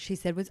thing about it, she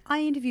said, was, I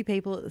interview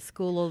people at the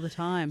school all the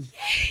time.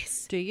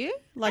 Yes. Do you?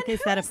 Like, And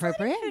is that who's letting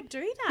appropriate? her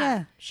do that?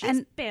 Yeah. She's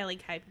And- barely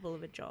capable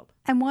of a job.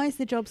 And why is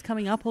the jobs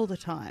coming up all the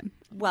time?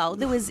 Well,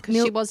 there was Because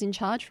she was in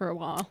charge for a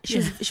while. she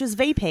was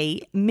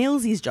VP.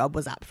 Millsy's job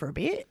was up for a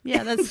bit.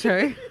 Yeah, that's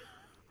true.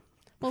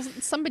 Well,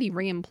 somebody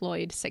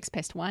re-employed Sex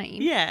Pest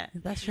Wayne. Yeah.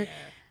 That's true.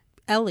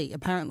 Ellie,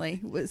 apparently,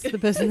 was the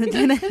person that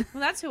did it.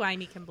 Well, that's who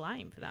Amy can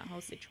blame for that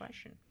whole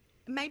situation.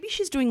 Maybe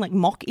she's doing like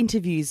mock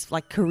interviews,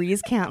 like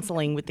careers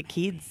counselling with the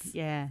kids.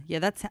 Yeah,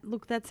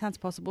 that sounds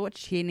possible. What's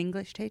she, an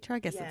English teacher? I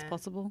guess that's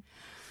possible.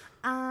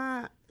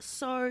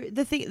 So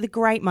the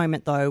great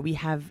moment though, we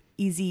have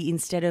Izzy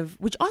instead of,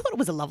 which I thought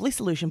was a lovely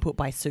solution put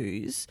by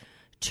Suze,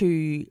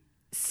 to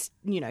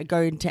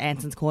go into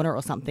Anson's Corner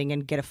or something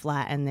and get a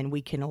flat, and then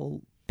we can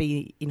all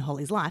be in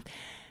Holly's life.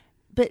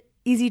 But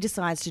Izzy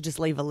decides to just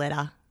leave a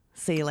letter.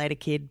 See you later,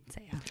 kid.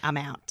 I'm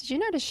out. Did you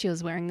notice she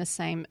was wearing the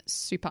same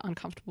super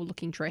uncomfortable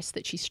looking dress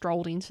that she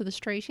strolled into the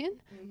street in?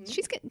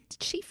 Did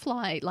she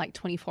fly like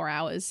 24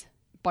 hours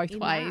both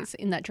ways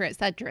in that dress?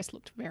 That dress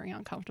looked very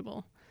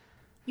uncomfortable.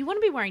 You want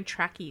to be wearing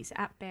trackies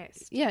at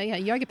best. Yeah,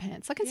 yoga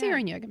pants. I can see her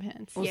in yoga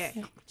pants. Yeah.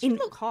 She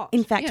look hot.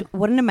 In fact,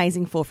 what an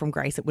amazing fall from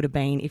grace it would have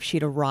been if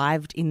she'd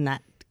arrived in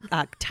that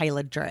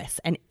tailored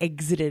dress and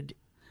exited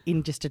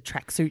in just a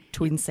tracksuit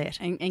twin set.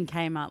 And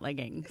Kmart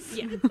leggings.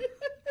 Yeah.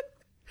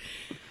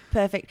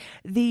 Perfect.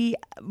 The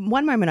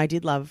one moment I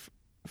did love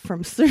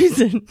from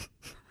Susan,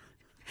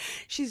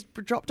 she's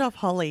dropped off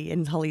Holly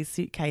in Holly's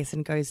suitcase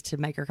and goes to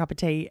make her a cup of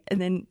tea,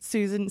 and then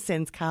Susan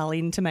sends Carl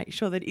in to make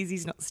sure that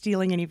Izzy's not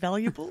stealing any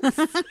valuables.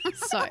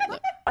 So,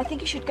 look, I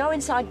think you should go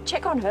inside,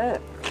 check on her.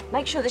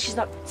 Make sure that she's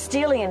not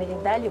stealing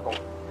anything valuable.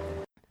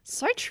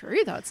 so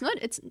true though. It's not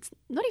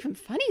even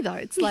funny though.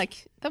 It's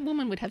like that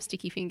woman would have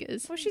sticky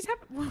fingers. Well, she's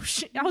happy. Well,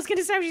 I was going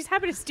to say she's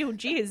happy to steal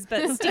jizz,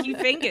 but sticky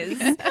fingers.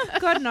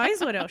 God knows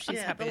what else she's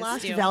happy The to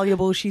last steal.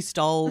 valuable she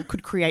stole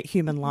could create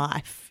human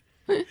life.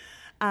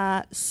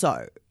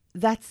 So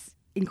that's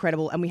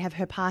incredible. And we have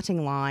her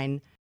parting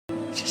line.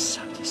 Just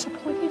so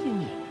disappointed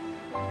in you.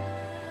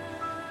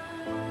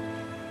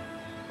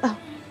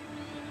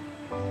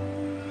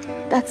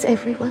 That's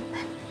everyone.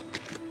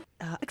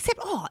 Except,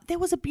 there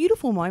was a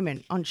beautiful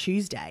moment on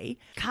Tuesday.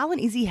 Carl and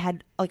Izzy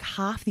had like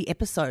half the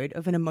episode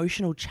of an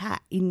emotional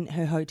chat in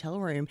her hotel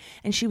room,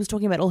 and she was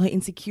talking about all her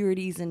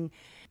insecurities and,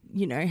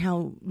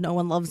 how no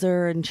one loves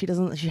her and she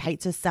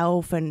hates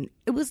herself. And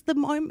it was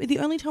the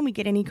only time we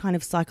get any kind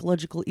of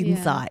psychological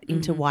insight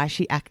into why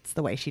she acts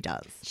the way she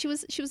does. She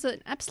was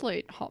an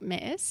absolute hot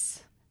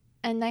mess.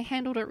 And they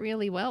handled it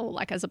really well,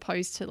 like as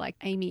opposed to like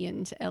Amy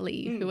and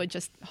Ellie, who are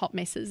just hot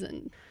messes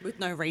and With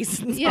no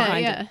reasons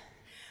behind it.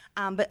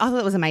 But I thought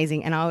it was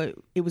amazing, and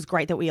it was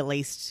great that we at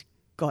least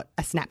got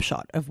a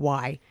snapshot of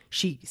why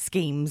she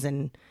schemes,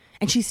 and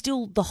she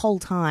still the whole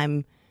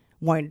time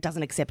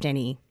doesn't accept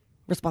any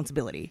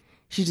responsibility.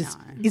 She just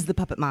is the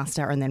puppet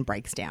master and then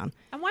breaks down.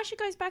 And why she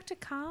goes back to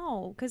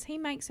Carl, because he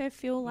makes her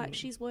feel like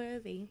she's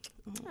worthy.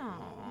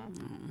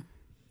 Aww.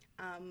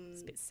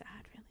 It's a bit sad,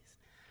 really.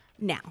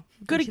 Now,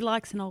 Good. She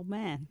likes an old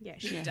man. Yeah,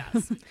 she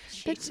does.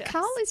 But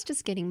Carl is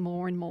just getting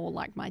more and more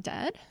like my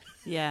dad.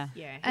 Yeah.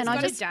 Yeah, he's And got I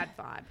a just- dad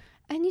vibe.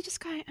 And you just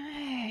go,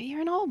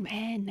 you're an old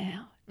man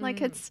now. Like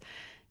it's,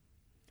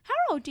 How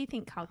old do you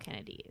think Carl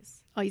Kennedy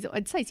is?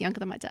 I'd say he's younger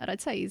than my dad.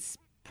 I'd say he's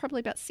probably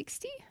about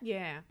 60.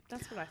 Yeah,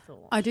 that's what I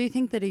thought. I do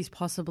think that he's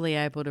possibly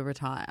able to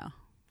retire.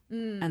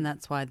 And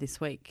that's why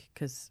this week,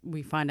 because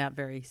we find out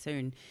very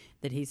soon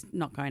that he's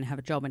not going to have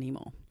a job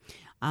anymore.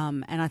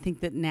 And I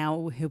think that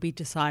now he'll be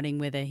deciding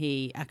whether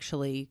he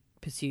actually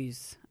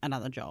pursues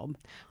another job.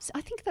 So I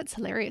think that's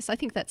hilarious. I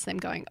think that's them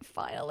going,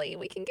 finally,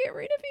 we can get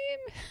rid of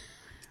him.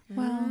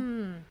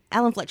 Well,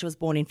 Alan Fletcher was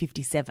born in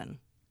 1957.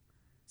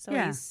 So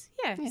Yeah.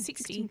 he's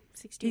 60,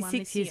 61 he's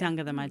 6 this years year.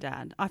 younger than my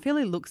dad. I feel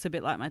he looks a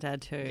bit like my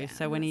dad too.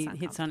 So when he that's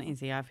hits on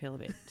Izzy, I feel a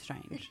bit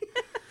strange.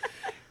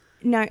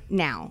 No,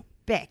 now,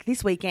 Beck,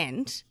 this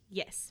weekend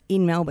Yes,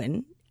 in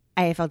Melbourne,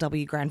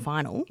 AFLW Grand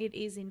Final, it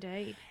is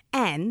indeed.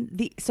 and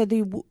the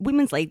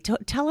Women's League.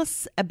 Tell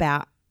us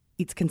about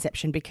its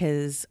conception,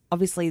 because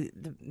obviously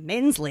the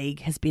Men's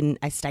League has been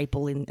a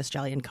staple in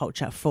Australian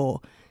culture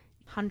for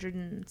 100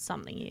 and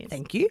something years.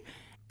 thank you,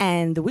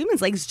 and the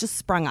Women's League's just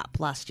sprung up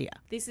last year.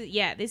 This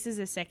is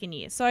the second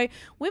year. So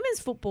women's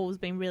football has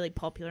been really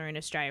popular in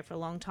Australia for a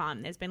long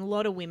time. There's been a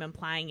lot of women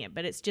playing it,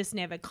 but it's just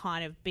never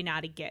kind of been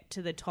able to get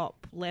to the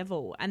top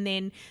level. And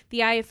then the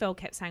AFL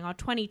kept saying,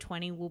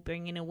 2020 we'll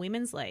bring in a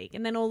women's league.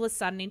 And then all of a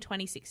sudden in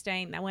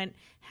 2016 they went,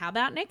 how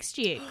about next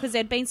year? Because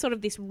there'd been sort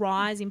of this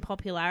rise in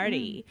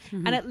popularity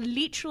and it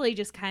literally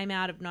just came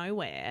out of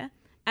nowhere.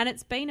 And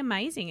it's been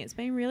amazing. It's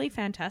been really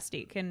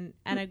fantastic and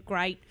a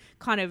great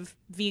kind of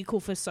vehicle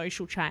for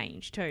social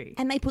change too.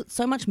 And they put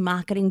so much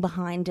marketing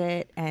behind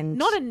it, and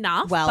Not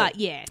enough, but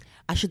yeah.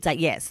 I should say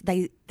yes.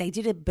 They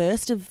did a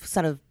burst of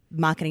sort of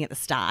marketing at the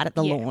start, at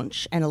the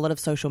launch, and a lot of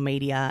social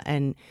media,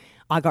 and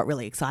I got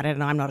really excited,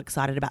 and I'm not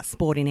excited about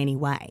sport in any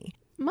way.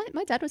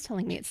 My dad was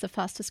telling me it's the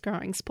fastest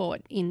growing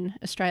sport in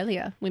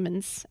Australia,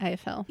 women's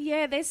AFL.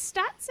 Yeah, there's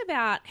stats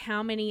about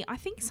how many, I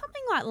think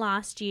something like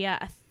last year,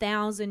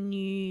 1,000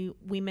 new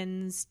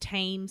women's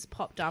teams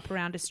popped up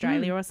around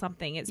Australia or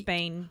something. It's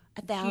been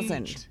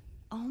 1,000. huge.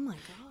 Oh my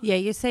god. Yeah,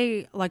 you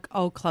see like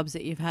old clubs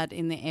that you've had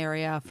in the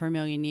area for a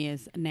million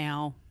years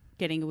now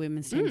getting a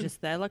women's team just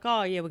there. Like,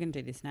 oh, yeah, we're going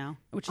to do this now,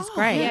 which is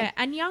great. Yeah,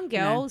 and young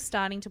girls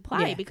starting to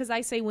play Yeah. because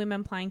they see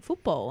women playing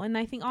football and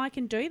they think, I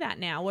can do that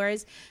now.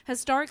 Whereas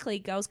historically,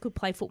 girls could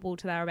play football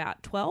till they were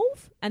about 12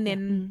 and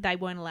then they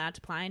weren't allowed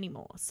to play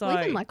anymore. So Well,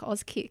 even like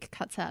Auskick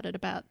cuts out at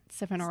about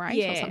 7 or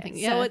 8 or something.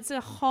 Yeah. So it's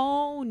a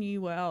whole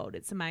new world.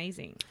 It's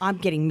amazing. I'm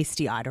getting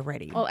misty-eyed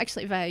already. Well,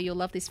 actually, Vaya, you'll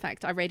love this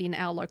fact. I read in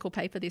our local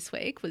paper this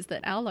week was that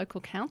our local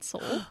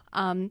council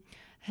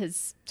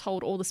has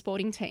told all the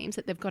sporting teams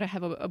that they've got to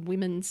have a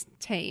women's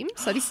team.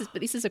 So this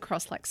is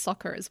across like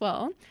soccer as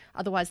well.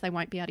 Otherwise, they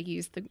won't be able to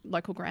use the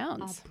local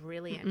grounds. Oh,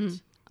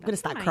 brilliant. I'm going to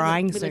start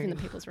crying We live soon. in the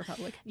People's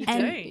Republic.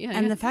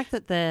 And the fact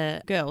that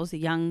the girls, the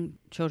young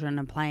children,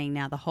 are playing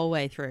now the whole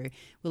way through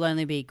will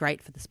only be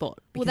great for the sport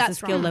because that's the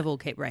skill right. level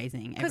keep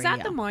raising Because every at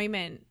year. the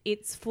moment,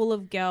 it's full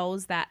of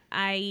girls that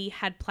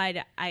had played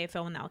at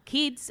AFL when they were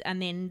kids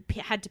and then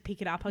had to pick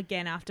it up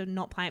again after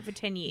not playing it for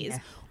 10 years.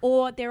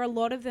 Or there are a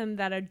lot of them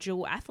that are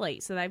dual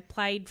athletes. So they've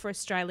played for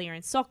Australia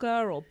in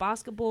soccer or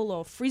basketball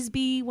or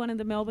frisbee, one of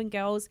the Melbourne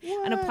girls,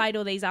 and have played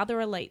all these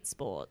other elite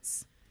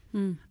sports.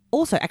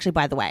 Also, actually,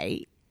 by the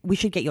way, we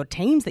should get your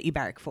teams that you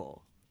barrack for.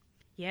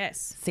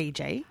 Yes.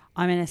 CG.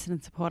 I'm an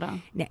Essendon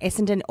supporter. Now,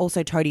 Essendon,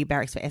 also Toadie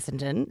barracks for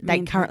Essendon.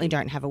 They currently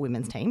don't have a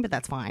women's team, but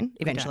that's fine.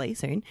 Eventually,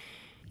 soon.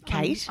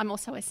 Kate. I'm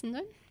also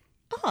Essendon.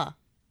 Oh,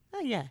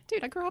 yeah.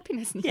 Dude, I grew up in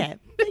Essendon. Yeah,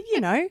 but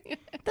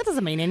that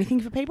doesn't mean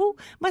anything for people.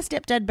 My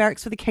stepdad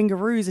barracks for the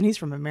Kangaroos and he's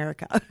from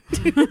America.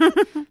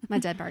 My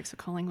dad barracks for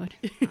Collingwood.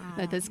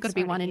 There's got to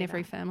be one in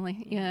every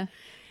family. Yeah.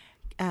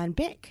 And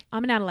Beck.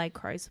 I'm an Adelaide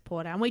Crows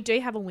supporter, and we do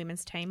have a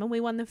women's team, and we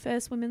won the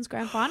first women's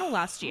grand final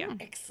last year.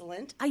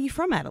 Excellent. Are you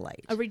from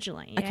Adelaide?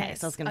 Originally, Okay,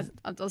 yes. so I was going to...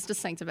 I was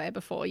just saying to Bear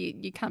before,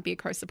 you can't be a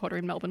Crow supporter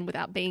in Melbourne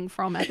without being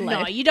from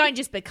Adelaide. No, you don't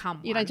just become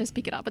one. You don't just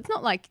pick it up. It's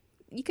not like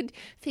you could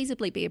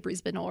feasibly be a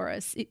Brisbane or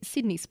a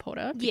Sydney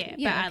supporter. Yeah, but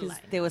 'cause- Adelaide.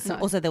 There was some,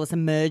 there were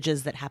some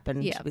mergers that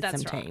happened Yeah, with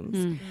that's some right.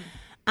 teams.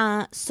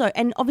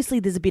 And obviously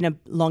there's been a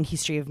long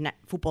history of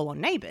football on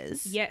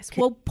Neighbours. Yes.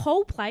 Well,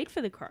 Paul played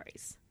for the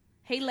Crows.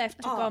 He left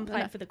to go and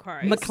play for the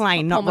Crows.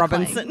 McLean, not Paul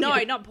McLean. Robinson. No,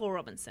 not Paul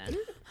Robinson.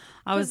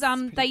 Because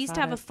they used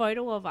to have a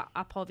photo of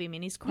him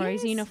in his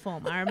Crows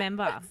uniform. I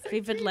remember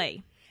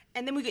vividly.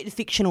 And then we get the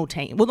fictional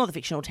team. Well, not the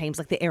fictional teams,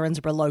 like the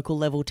Erinsborough local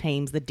level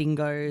teams, the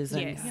Dingoes.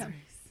 And, Yes.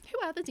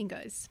 Who are the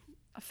Dingoes?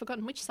 I've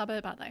forgotten. Which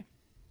suburb are they?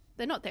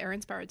 They're not the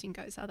Erinsborough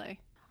Dingoes, are they?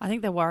 I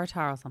think they're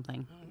Waratah or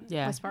something.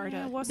 Yeah. West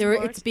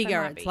Warradar. It's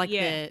bigger. It's like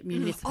the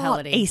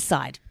municipality. East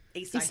Side.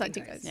 East Side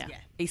Dingoes. Yeah.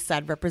 East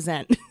Side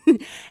represent.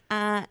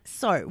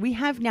 So we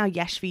have now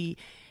Yashvi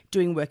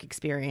doing work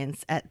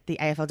experience at the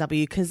AFLW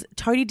because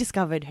Toadie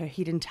discovered her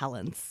hidden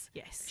talents.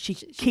 Yes. She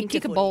She can kicked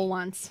kick a footy. ball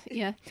once.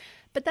 Yeah.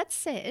 But that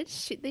said,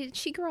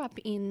 she grew up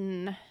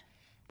in...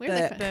 Where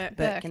are they from?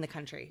 Burke in the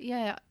country.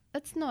 Yeah.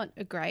 That's not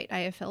a great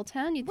AFL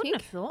town, you'd Wouldn't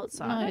think. have thought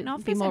so. No, I don't know if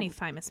it'd be there's more any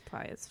famous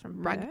players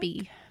from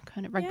rugby,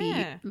 kind of rugby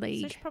Yeah.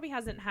 league. So she probably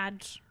hasn't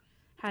had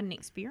an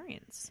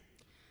experience.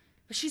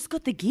 But she's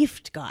got the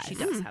gift, guys. She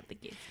does have the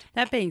gift.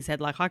 That being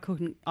said, like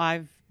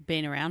I've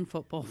been around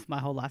football for my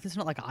whole life. It's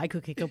not like I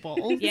could kick a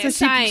ball. Yeah, So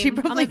same. she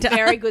probably I'm a does.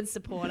 very good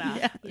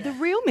supporter. The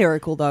real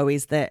miracle, though,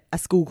 is that a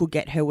school could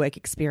get her work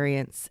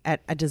experience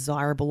at a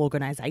desirable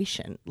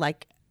organisation.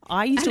 Like,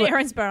 I used At to work,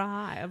 Erinsborough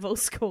High, of all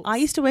schools. I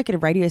used to work at a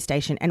radio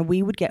station, and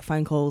we would get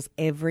phone calls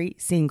every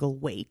single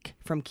week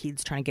from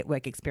kids trying to get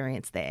work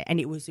experience there, and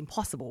it was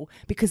impossible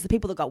because the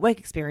people that got work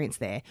experience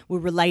there were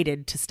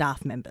related to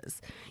staff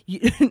members. You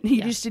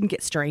just didn't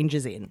get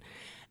strangers in,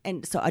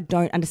 and so I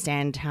don't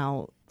understand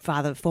how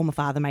former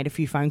father made a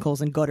few phone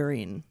calls and got her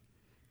in.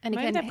 And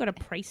Maybe again, they've got a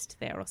priest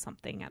there or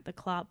something at the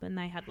club, and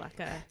they had like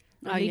a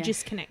yeah.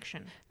 religious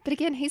connection. but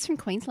again, he's from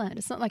Queensland.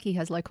 It's not like he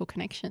has local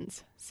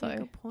connections. So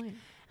Good point.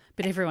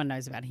 But everyone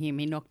knows about him.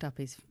 He knocked up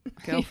his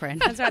girlfriend.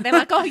 That's right. They're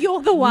like, oh,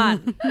 you're the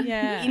one.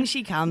 Yeah. In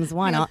she comes.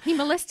 Why not? he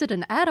molested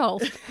an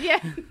adult. Yeah.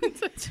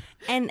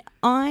 And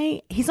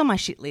he's on my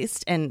shit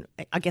list, and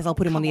I guess I'll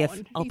put him on the.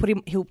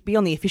 He'll be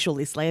on the official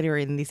list later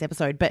in this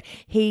episode. But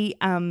he,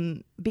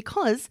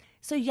 because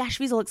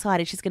Yashvi's all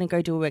excited, she's going to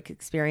go do a work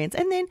experience,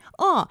 and then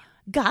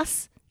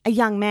Gus, a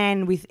young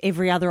man with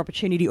every other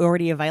opportunity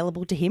already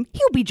available to him,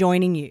 he'll be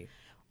joining you.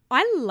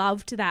 I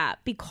loved that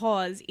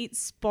because it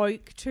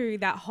spoke to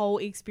that whole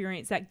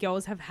experience that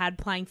girls have had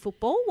playing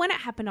football. When it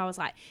happened, I was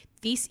like,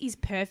 this is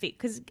perfect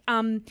because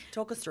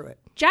Talk us through it.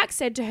 Jack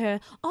said to her,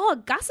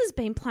 oh, Gus has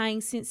been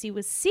playing since he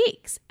was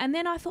 6. And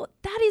then I thought,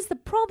 that is the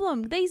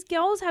problem. These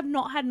girls have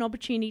not had an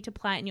opportunity to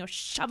play it and you're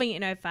shoving it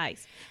in her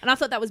face. And I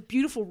thought that was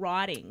beautiful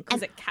writing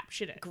because it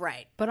captured it.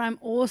 Great. But I'm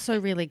also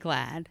really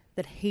glad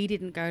that he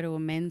didn't go to a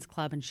men's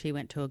club and she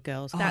went to a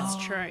girls' club.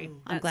 That's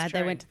true. I'm glad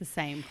they went to the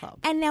same club.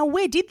 And now,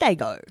 where did they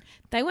go?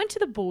 They went to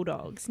the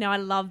Bulldogs. Now, I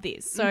love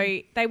this. So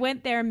they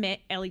went there and met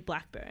Ellie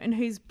Blackburn,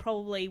 who's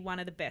probably one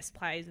of the best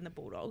players in the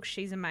Bulldogs.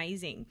 She's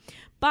amazing.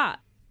 But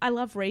I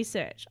love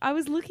research. I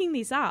was looking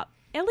this up.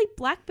 Ellie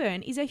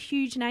Blackburn is a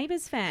huge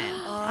Neighbours fan.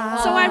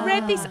 So I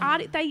read this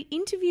article. They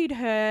interviewed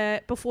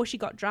her before she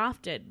got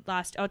drafted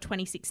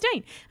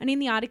 2016. And in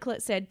the article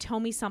it said, tell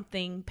me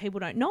something people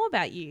don't know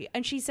about you.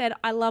 And she said,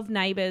 I love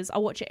Neighbours. I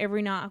watch it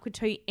every night. I could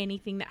tell you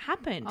anything that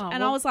happened.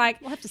 I was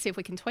like, we'll have to see if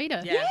we can tweet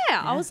her. yeah.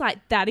 I was like,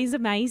 that is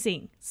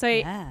amazing. So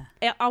Yeah.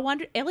 I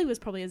wonder, Ellie was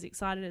probably as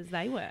excited as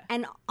they were.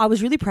 And I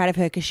was really proud of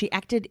her because she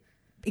acted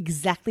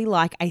exactly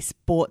like a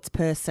sports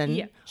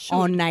person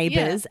on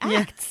Neighbours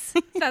acts.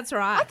 That's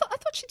right. I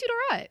thought she did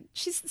all right.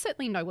 She's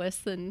certainly no worse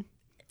than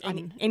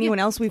anyone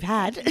else we've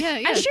had. Yeah,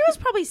 yeah. And she was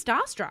probably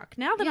starstruck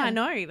now that I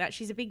know that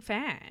she's a big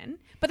fan.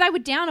 But they were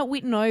down at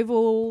Whitten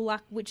Oval,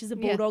 like, which is the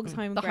Bulldogs'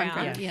 home the ground.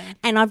 home ground, yeah.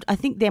 And I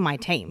think they're my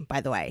team, by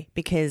the way,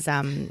 because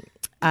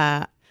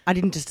I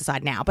didn't just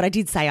decide now, but I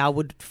did say I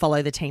would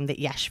follow the team that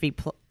Yashvi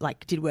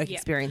did work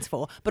experience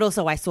for. But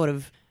also I sort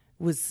of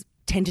was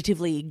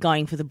tentatively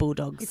going for the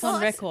Bulldogs. It's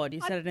on record.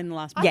 You said it in the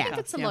last podcast. I think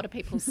it's a lot of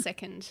people's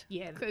second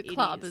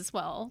club as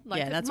well. Like,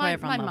 Yeah, that's my why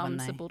everyone love mum's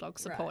them, a they- Bulldog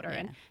supporter,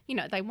 and you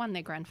know they won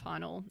their grand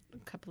final a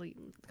couple of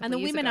And the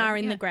years women ago. are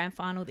in Yeah. the grand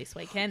final this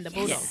weekend, the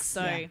Bulldogs.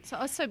 So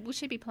So will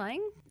she be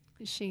playing?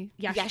 Is she?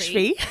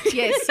 Yashvi.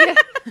 Yes.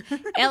 Yeah.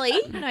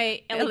 Ellie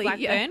Blackburn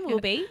yeah. will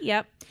be.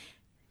 Yep.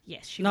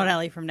 Yes, she Not will.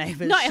 Ellie from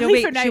Neighbours. Not she'll Ellie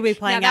be, from she'll be Neighbours.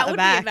 playing now, out the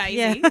back. That would be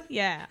Yeah. amazing.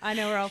 Yeah, I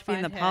know where I'll Be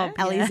in find the her. pub.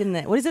 Ellie's in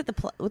the, what's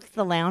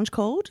the lounge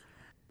called?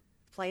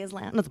 Players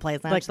Lounge? Not the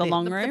Players Lounge. Like the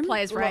long room. The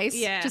players' race.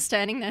 yeah. Just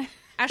standing there.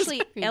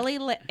 Actually, Ellie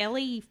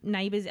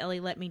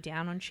let me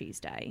down on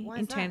Tuesday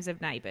in terms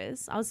of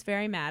Neighbours. I was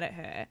very mad at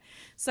her.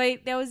 So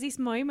there was this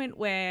moment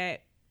where,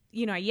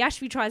 you know,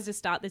 Yashvi tries to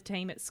start the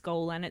team at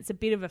school and it's a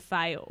bit of a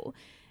fail.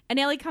 And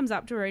Ellie comes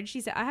up to her and she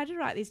said, I had to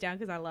write this down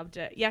because I loved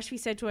it. Yashvi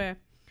said to her,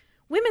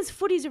 women's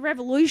footy's a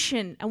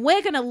revolution and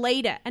we're going to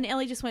lead it. And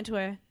Ellie just went to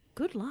her,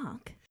 good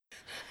luck.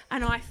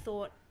 And I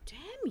thought,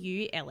 damn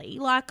you, Ellie.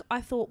 Like, I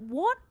thought,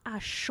 what a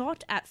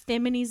shot at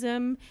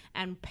feminism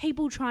and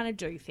people trying to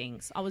do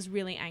things. I was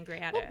really angry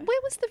at her. Where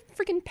was the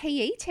friggin'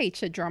 PE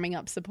teacher drumming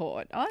up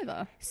support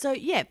either? So,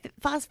 yeah,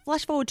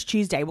 flash forward to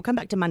Tuesday. We'll come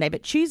back to Monday.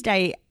 But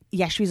Tuesday,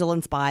 Yashvi's all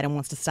inspired and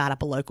wants to start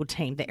up a local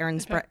team, the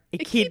Erinsborough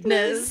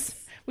Echidnas.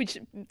 Which,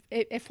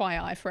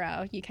 FYI for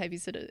our UK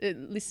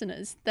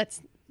listeners,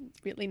 that's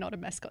really not a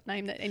mascot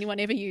name that anyone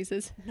ever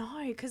uses.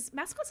 No, because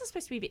mascots are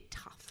supposed to be a bit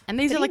tough. And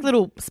these are like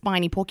little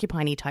spiny,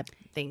 porcupiney type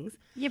things.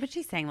 Yeah, but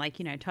she's saying, like,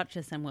 you know, touch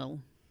us and we'll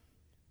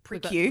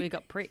Prick you. We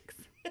got pricks.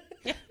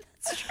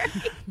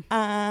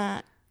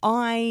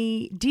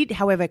 I did,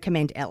 however,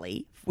 commend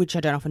Ellie, which I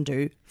don't often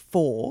do,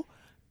 for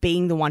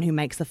being the one who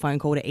makes the phone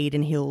call to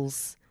Eden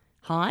Hills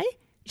High.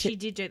 She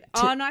did do that.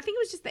 Oh, no, I think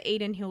it was just the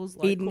Eden Hills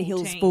local Eden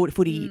Hills team.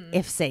 Footy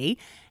FC,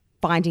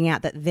 finding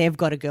out that they've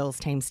got a girls'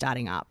 team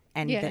starting up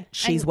and Yeah. that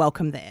she's And-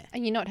 welcome there.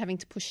 And you're not having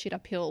to push shit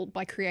uphill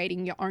by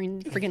creating your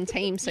own friggin'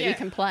 team so you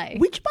can play.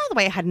 Which, by the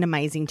way, had an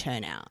amazing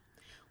turnout.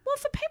 Well,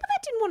 for people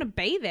that didn't want to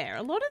be there,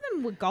 a lot of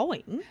them were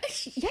going.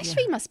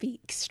 Yashvi must be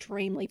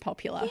extremely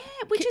popular.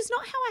 Yeah, which is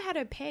not how I had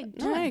her pegged.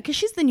 No, because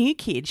she's the new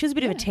kid. She was a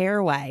bit of a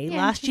tearaway. Yeah,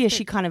 Last she's year, the-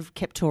 she kind of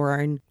kept to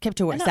And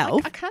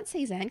herself. I can't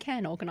see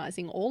Zancan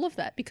organising all of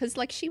that because,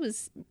 like, she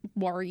was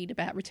worried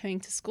about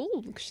returning to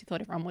school because she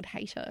thought everyone would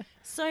hate her.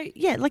 So,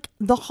 yeah, like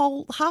the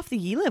whole half the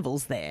year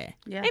level's there.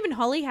 Yeah. Even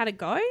Holly had a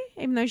go,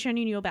 even though she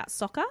only knew about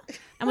soccer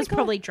and was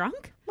probably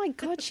drunk. My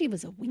God, she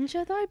was a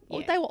whinger though.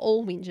 Yeah. They were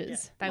all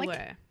whingers. They Like,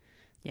 were.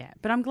 Yeah,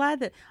 but I'm glad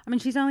that, I mean,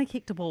 she's only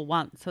kicked a ball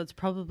once, so it's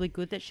probably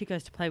good that she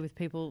goes to play with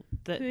people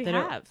that, Who that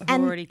have. are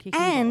already kicking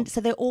And balls.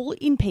 so they're all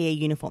in PE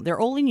uniform. They're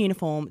all in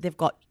uniform. They've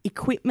got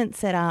equipment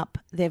set up.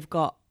 They've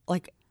got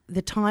like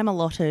the time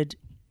allotted.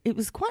 It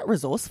was quite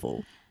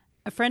resourceful.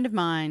 A friend of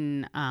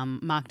mine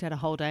marked out a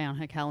whole day on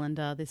her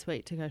calendar this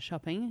week to go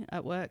shopping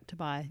at work to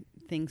buy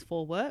things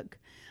for work.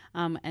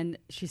 And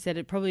she said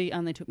it probably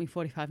only took me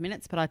 45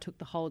 minutes, but I took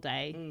the whole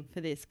day for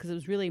this because it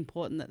was really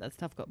important that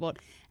stuff got bought.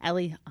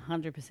 Ellie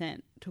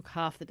 100% took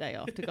half the day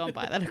off to go and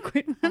buy that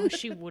equipment. Oh,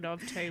 she would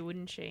have too,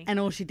 wouldn't she? And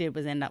all she did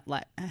was end up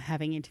like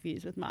having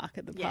interviews with Mark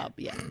at the pub.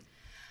 Yeah.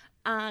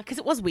 Because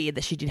it was weird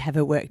that she did have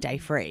her work day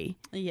free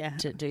Yeah.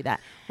 to do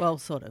that. Well,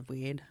 sort of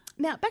weird.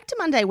 Now, back to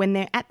Monday when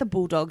they're at the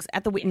Bulldogs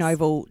at the Whitten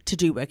Oval to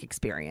do work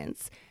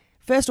experience.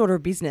 First order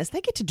of business, they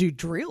get to do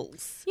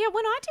drills. Yeah,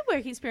 when I did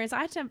work experience,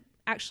 I had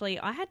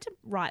to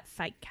write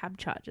fake cab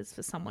charges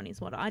for someone is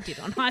what I did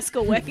on high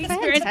school work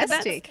experience. But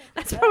Fantastic.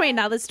 That's probably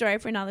another story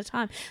for another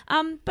time.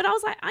 But I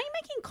was like, are you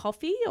making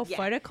coffee or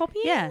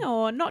photocopying Yeah.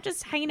 or not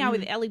just hanging out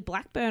with Ellie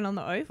Blackburn on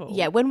the Oval?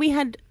 Yeah, when we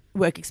had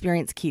work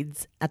experience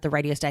kids at the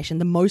radio station,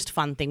 the most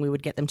fun thing we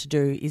would get them to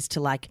do is to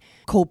like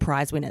call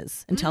prize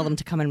winners and tell them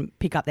to come and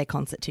pick up their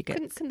concert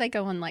tickets. Couldn't they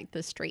go on like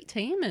the street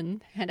team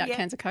and hand out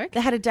cans of Coke? They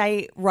had a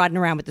day riding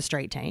around with the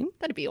street team.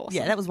 That'd be awesome.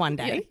 Yeah, that was one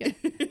day.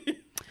 Yeah.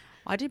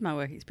 I did my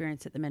work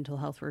experience at the Mental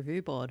Health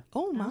Review Board.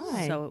 Oh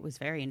my. So it was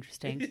very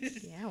interesting.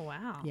 Yeah,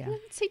 wow. Yeah.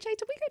 CJ,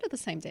 did we go to the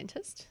same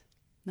dentist?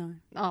 No.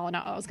 Oh no,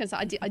 I was going to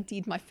say I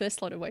did my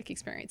first lot of work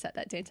experience at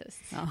that dentist.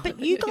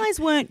 But you guys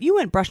weren't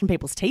brushing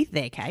people's teeth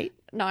there, Kate.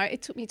 No,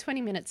 it took me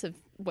 20 minutes of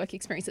work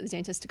experience at the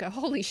dentist to go,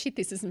 holy shit,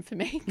 this isn't for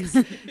me.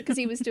 Because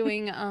he was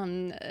doing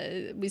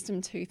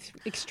wisdom tooth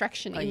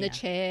extraction in the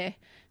chair.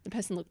 The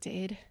person looked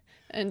dead.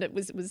 And it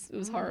was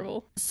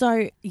horrible.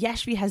 So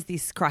Yashvi has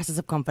this crisis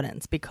of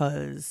confidence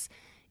because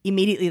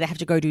immediately they have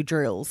to go do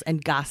drills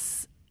and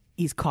Gus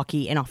is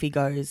cocky and off he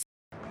goes.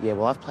 Yeah,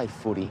 well, I've played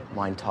footy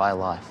my entire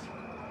life.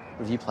 What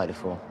have you played it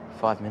for?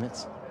 5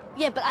 minutes?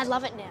 Yeah, but I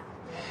love it now.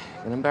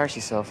 Don't embarrass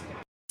yourself.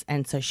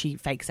 And so she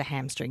fakes a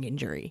hamstring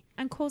injury.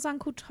 And calls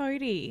Uncle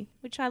Toady,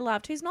 which I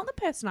loved, who's not the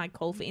person I'd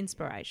call for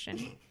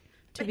inspiration,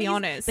 to be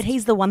honest. But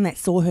he's the one that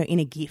saw her in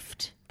a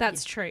gift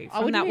That's true. I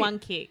From wouldn't that be- one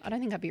kick. I don't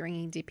think I'd be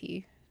ringing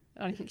Dippy.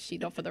 I don't think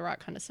she'd offer the right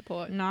kind of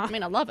support. No. I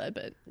mean, I love her,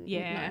 but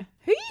Yeah. no.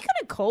 Who are you going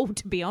to call,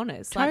 to be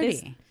honest?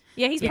 there's- Cody.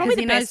 Yeah, he's Because probably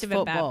the he knows best of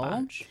a bad football.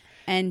 bunch.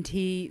 And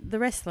the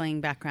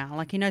wrestling background,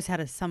 like he knows how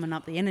to summon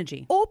up the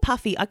energy. Or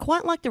Puffy. I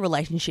quite like the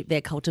relationship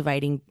they're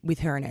cultivating with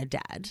her and her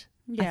dad.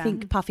 I Yeah.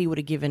 think Puffy would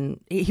have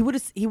given he would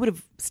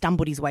have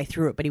stumbled his way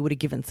through it, but he would have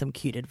given some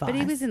cute advice. But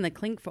he was in the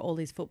clink for all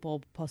his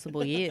football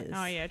possible years.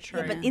 Oh, yeah,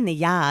 true. But in the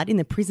yard, in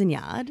the prison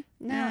yard.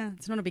 Yeah,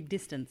 it's not a big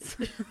distance.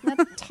 Now,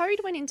 Toad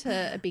went into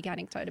a big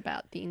anecdote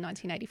about the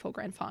 1984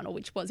 grand final,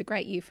 which was a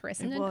great year for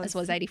Essendon, as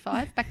well as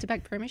 85,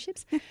 back-to-back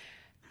premierships.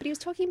 But he was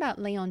talking about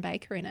Leon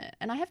Baker in it.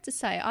 And I have to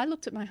say, I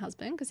looked at my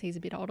husband, because he's a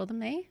bit older than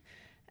me,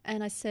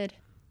 and I said,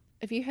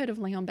 have you heard of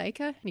Leon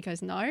Baker? And he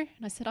goes, no. And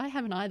I said, I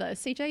haven't either.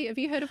 CJ, have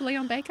you heard of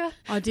Leon Baker?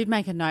 I did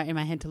make a note in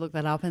my head to look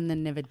that up and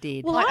then never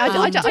did. Well, I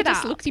looked it just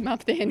up. looked him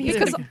up then. He's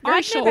Because got a very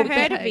I've short never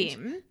heard of page.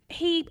 him.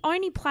 He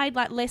only played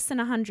like less than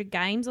 100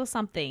 games or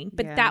something,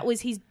 but Yeah. that was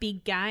his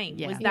big game,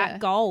 was that Yeah.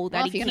 goal Well,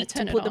 that if he you're gonna kicked to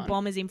turn it put the on.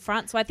 Bombers in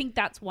front. So I think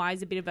that's why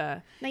he's a bit of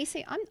a... Now, you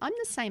see, I'm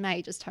the same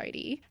age as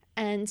Toadie.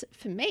 And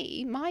for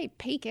me, my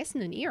peak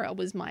Essendon era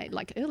was my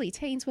early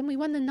teens when we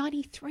won the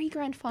 93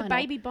 grand final. The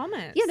Baby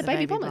Bombers. Yeah, the The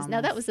Baby Baby Bombers.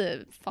 Now, that Bombers. was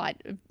a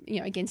fight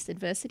against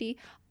adversity.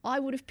 I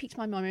would have picked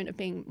my moment of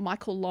being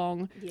Michael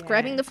Long,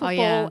 grabbing the football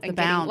yeah, the and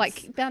bounce.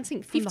 getting,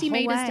 bouncing From the 50 whole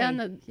metres down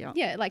way. the...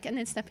 Yeah. and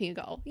then snapping a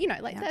goal.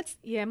 That's...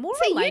 Yeah, more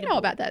See, relatable. you know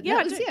about that. Yeah, That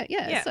I was, do.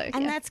 yeah. So,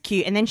 And that's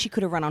cute. And then she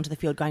could have run onto the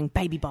field going,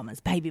 Baby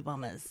Bombers, Baby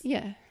Bombers.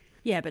 yeah.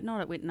 Yeah, but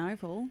not at Whitten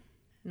Oval.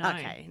 No.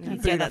 Okay. You Do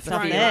threw that stuff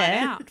stuff right there.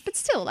 out. But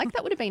still,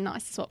 that would have been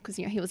nice as well because,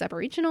 he was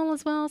Aboriginal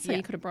as well. So Yeah.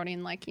 you could have brought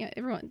in,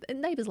 everyone...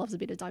 Neighbours loves a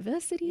bit of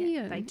diversity.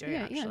 Yeah, and, they do,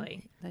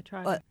 actually. They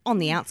tried. On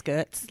the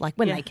outskirts, like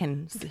when they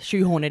can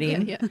shoehorn it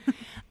in.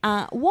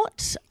 Yeah.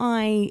 What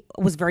I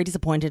was very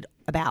disappointed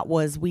about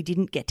was we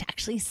didn't get to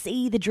actually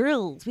see the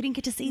drills. We didn't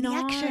get to see the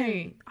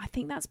action. I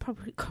think that's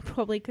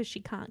probably because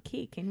she can't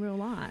kick in real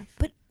life.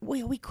 But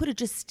we could have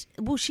just...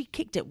 Well, she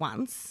kicked it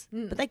once,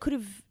 but they could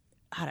have...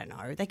 I don't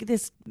know.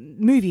 There's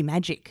movie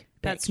magic.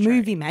 That's Bex, true.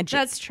 movie magic.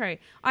 That's true.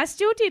 I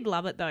still did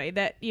love it though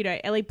that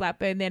Ellie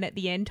Blackburn then at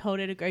the end told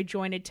her to go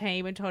join a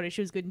team and told her she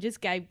was good and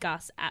just gave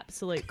Gus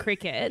absolute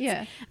crickets.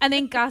 Yeah. And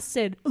then Gus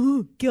said,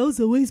 "Oh, girls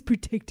always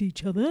protect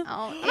each other."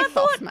 Oh, And I F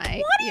thought, off,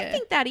 mate. why do you Yeah.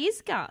 think that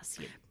is, Gus?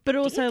 But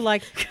also,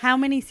 how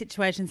many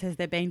situations has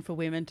there been for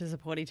women to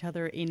support each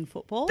other in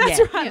football? That's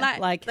Yeah. right. Yeah.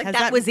 Like, has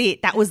that was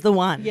it. That was the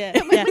one. Yeah.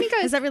 when he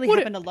goes, has that really "What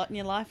happened a lot in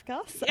your life,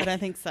 Gus? I don't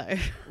think so.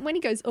 When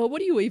he goes, oh,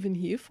 what are you even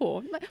here for?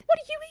 I'm like, what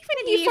are you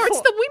even Here here for? It's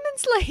for- the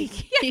women's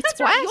league. yeah, You that's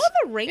right. twat.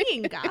 You're the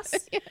ringing,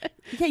 Gus.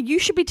 Yeah, you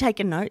should be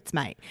taking notes,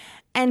 mate.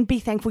 And be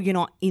thankful you're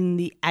not in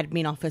the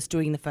admin office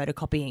doing the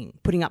photocopying,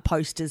 putting up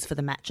posters for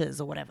the matches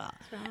or whatever.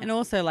 And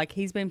also,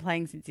 he's been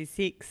playing since he's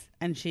 6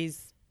 and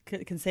she's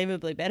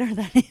conceivably better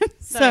than him.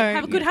 So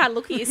have a good hard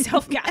look at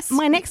yourself, Gus.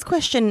 My next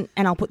question,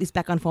 and I'll put this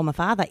back on former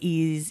father,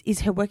 is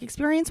her work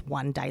experience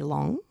one day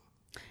long?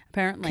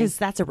 apparently. Because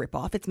that's a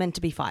rip-off. It's meant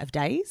to be 5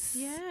 days.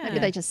 Yeah. Maybe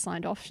they just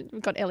signed off.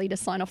 We've got Ellie to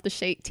sign off the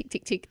sheet. Tick,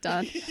 tick, tick,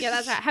 done. Yeah,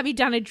 that's right. Have you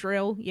done a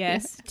drill?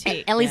 Yes.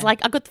 Tick. Ellie's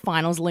like, I've got the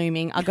finals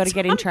looming. I've got to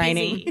get in I'm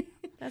training. busy.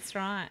 That's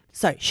right.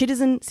 So,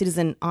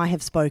 citizen, I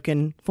have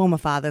spoken. Former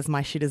father's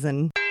my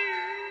citizen.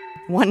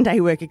 1 day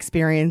work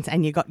experience,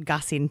 and you got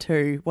Gus in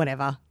too.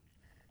 Whatever.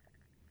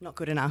 Not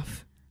good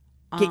enough.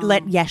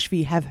 Let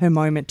Yashvi have her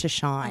moment to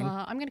shine.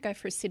 I'm going to go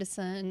for a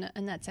citizen,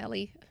 and that's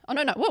Ellie. Oh,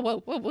 no.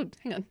 Whoa.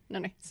 Hang on.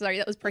 No. Sorry,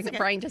 that was pregnant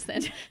brain just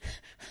then.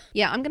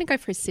 Yeah, I'm going to go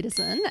for a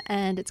citizen,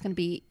 and it's going to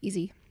be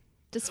Izzy.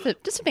 Just for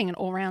being an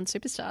all-round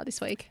superstar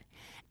this week.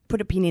 Put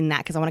a pin in that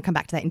because I want to come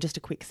back to that in just a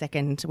quick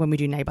second when we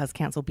do Neighbours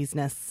Council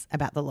business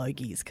about the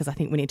Logies, because I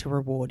think we need to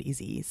reward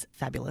Izzy's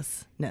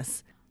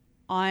fabulousness.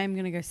 I'm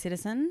going to go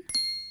citizen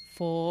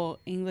for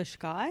English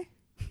guy.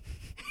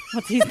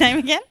 What's his name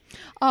again?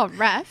 Oh,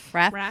 Raph.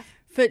 Raph.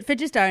 For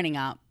just owning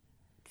up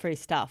for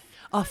his stuff.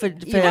 Oh, for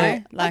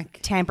know,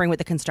 like- tampering with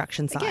the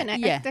construction site. Again,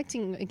 Yeah.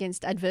 acting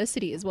against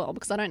adversity as well,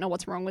 because I don't know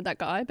what's wrong with that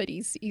guy, but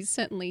he's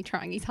certainly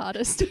trying his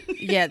hardest.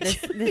 Yeah,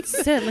 there's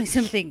certainly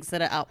some things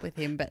that are up with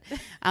him, but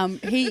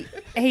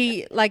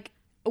he like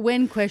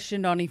when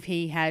questioned on if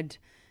he had,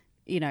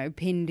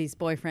 pinned his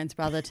boyfriend's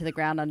brother to the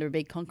ground under a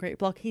big concrete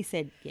block, he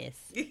said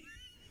yes.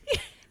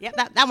 Yep,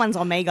 that one's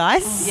on me,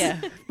 guys. Yeah,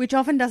 which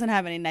often doesn't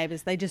happen in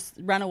Neighbours. They just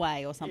run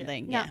away or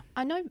something. Now,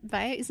 I know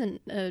Vaya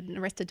isn't an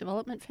Arrested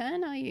Development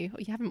fan, are you? Or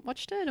you haven't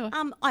watched it? Or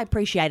I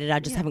appreciate it. I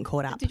just haven't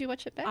caught up. did you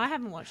watch it, Beck? I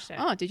haven't watched it.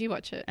 Oh, did you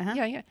watch it? Yeah. Do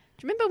you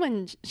remember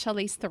when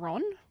Charlize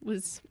Theron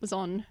was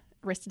on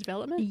Arrested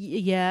Development?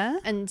 Yeah.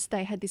 And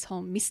they had this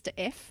whole Mr.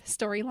 F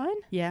storyline?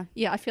 Yeah.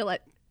 Yeah, I feel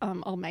like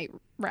old mate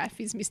Raph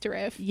is Mr.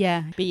 F.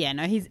 Yeah. But yeah,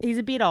 no, he's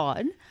a bit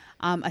odd.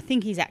 I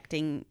think he's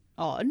acting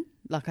odd.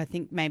 Like, I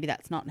think maybe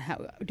that's not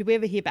how... Did we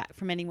ever hear back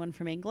from anyone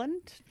from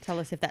England? Tell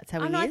us if that's how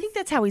he is. I think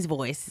that's how his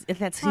voice. If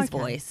that's his Okay.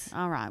 voice.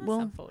 All right.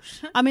 Well,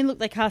 unfortunate. I mean, look,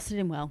 they casted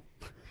him well.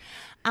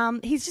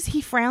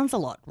 He frowns a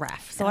lot,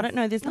 Raph. So I don't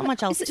know. There's not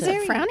much else Is to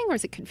it frowning or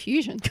is it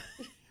confusion?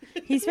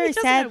 He's very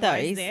doesn't sad, know though.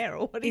 why he's there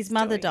or what His he's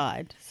mother doing.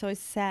 died, so he's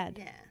sad.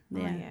 Yeah.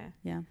 Yeah. yeah.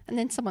 Yeah. And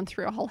then someone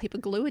threw a whole heap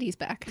of glue at his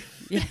back.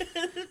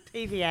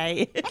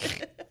 PVA.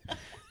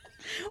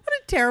 What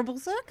a terrible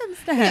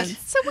circumstance.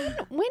 So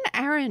when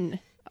Aaron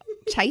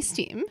chased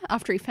him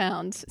after he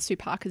found Sue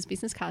Parker's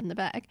business card in the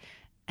bag,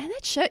 and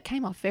that shirt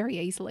came off very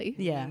easily.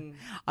 Yeah.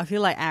 I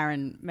feel like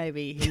Aaron,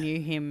 maybe he knew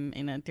him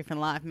in a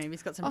different life. Maybe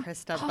he's got some press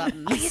stud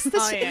buttons. Oh, yes,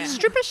 the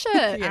stripper shirt.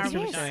 Aaron Yes.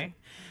 would know.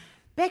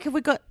 Beck, have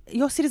we got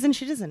your citizen?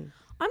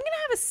 I'm going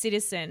to have a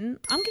citizen.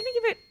 I'm going to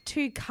give it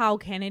to Carl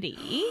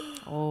Kennedy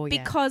Oh,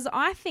 yeah. because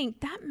I think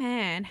that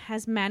man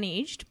has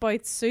managed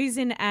both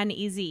Susan and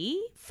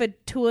Izzy for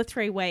 2 or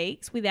 3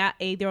 weeks without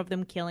either of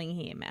them killing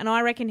him. And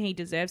I reckon he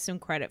deserves some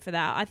credit for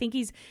that. I think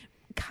he's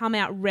come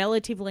out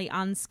relatively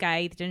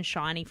unscathed and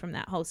shiny from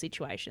that whole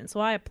situation. So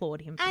I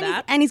applaud him for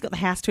that. And he's got the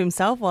house to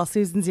himself while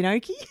Susan's in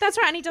Oki. That's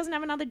right. And he doesn't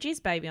have another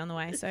jizz baby on the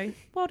way. So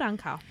well done,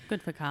 Carl.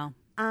 Good for Carl.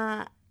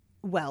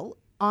 Well,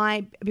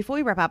 before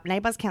we wrap up,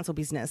 Neighbours Council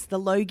business, the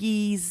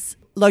Logie's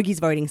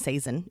voting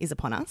season is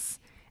upon us,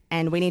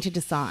 and we need to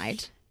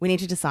decide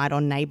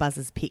on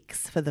Neighbours'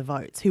 picks for the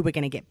votes, who we're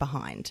going to get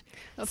behind.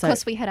 Of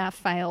course, we had our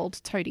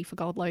failed Toady for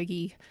Gold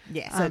Logie.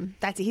 Yeah, so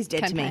that's it. He's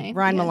dead to me. campaign.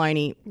 Ryan Yeah.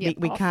 Maloney, Yep,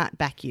 we off. can't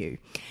back you.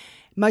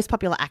 Most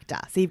popular actor.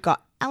 So you've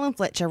got Alan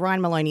Fletcher,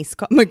 Ryan Maloney,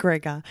 Scott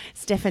McGregor,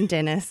 Stephen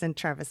Dennis, and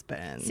Travis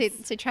Burns. See,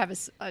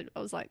 Travis, I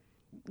was like,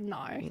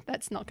 no,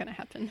 that's not going to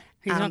happen.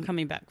 He's not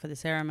coming back for the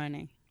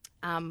ceremony.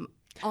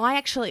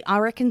 I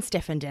reckon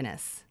Stephen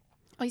Dennis.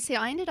 Oh, you see,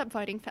 I ended up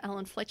voting for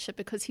Alan Fletcher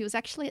because he was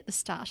actually at the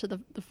start of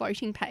the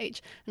voting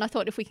page. And I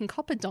thought if we can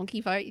cop a donkey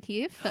vote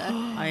here for good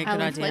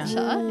Alan idea.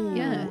 Fletcher.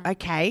 Yeah.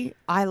 Okay,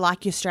 I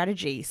like your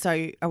strategy.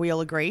 So are we all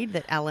agreed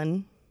that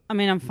Alan... I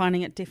mean, I'm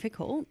finding it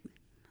difficult.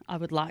 I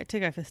would like to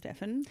go for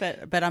Stefan,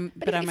 but I'm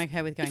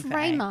okay with going If for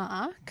Ray A.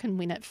 Maher can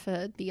win it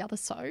for the other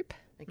soap,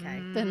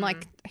 Okay. then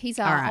like he's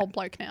our All right. old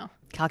bloke now.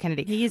 Carl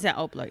Kennedy. He is our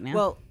old bloke now.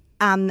 Well,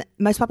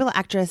 most popular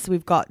actress,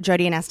 we've got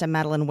Jodie Anasta,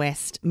 Madeline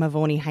West,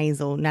 Mavoni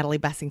Hazel, Natalie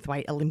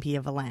Bassingthwaite,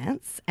 Olympia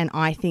Valance, and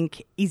I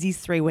think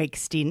Izzy's 3-week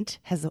stint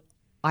has,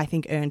 I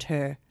think, earned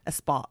her a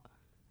spot.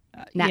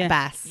 Nat yeah.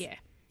 Bass. Yeah.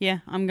 Yeah,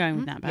 I'm going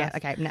with Nat Bass. Yeah,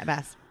 okay, Nat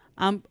Bass.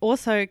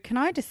 Also, can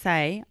I just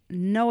say,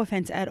 no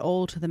offense at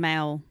all to the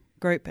male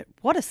group, but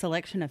what a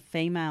selection of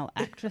female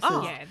actresses.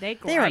 Yeah, they're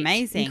great. They're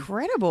amazing.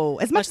 Incredible.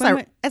 As much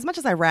Like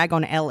as I rag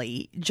on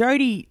Ellie,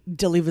 Jodie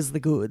delivers the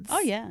goods. Oh,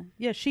 yeah.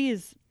 Yeah,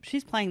 she's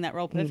playing that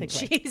role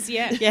perfectly. Jeez,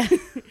 yeah. Yeah.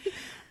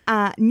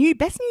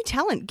 Best new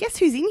talent. Guess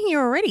who's in here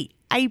already?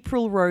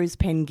 April Rose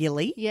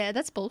Pengilly. Yeah,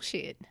 that's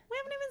bullshit. We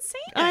haven't even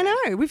seen I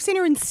it. know. We've seen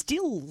her in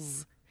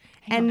stills.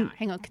 Hang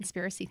on,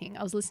 conspiracy thing.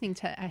 I was listening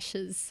to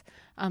Ash's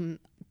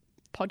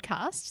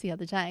podcast the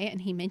other day,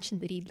 and he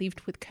mentioned that he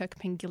lived with Kirk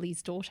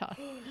Pengilly's daughter.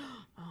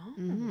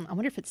 I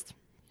wonder if it's.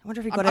 I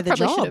wonder if he I got her the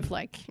probably should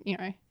job.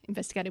 have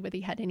investigated whether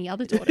he had any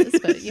other daughters,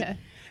 but yeah.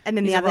 And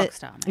then He's the a other rock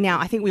star, maybe. now,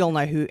 I think we all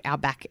know who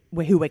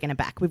we're going to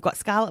back. We've got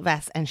Scarlett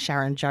Vass and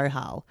Sharon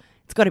Johal.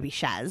 It's got to be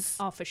Shaz.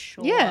 Oh, for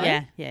sure.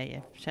 Yeah.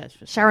 Yeah. Shaz for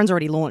sure. Sharon's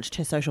already launched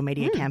her social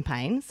media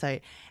campaign. So,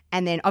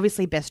 and then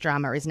obviously best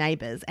drama is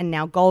Neighbours, and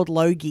now Gold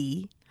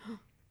Logie.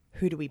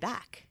 Who do we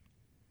back?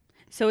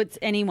 So it's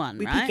anyone,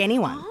 We right? pick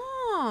anyone.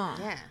 Oh.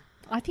 Yeah.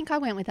 I think I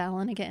went with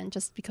Alan again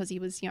just because he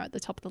was, at the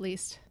top of the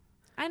list.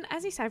 And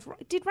as you say,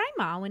 did Ray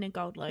Maher win a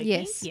gold Logie?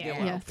 Yes. Yeah. Yeah.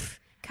 Well, Yeah.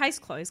 case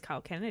closed,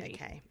 Carl Kennedy.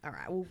 Okay. All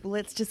right. Well,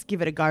 let's just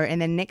give it a go, and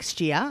then next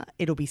year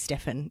it'll be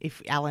Stefan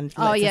if Alan lets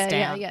us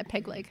down. yeah,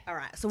 peg leg. All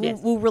right. So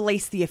we'll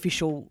release the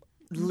official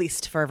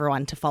list for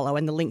everyone to follow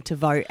and the link to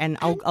vote, and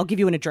I'll give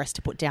you an address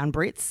to put down,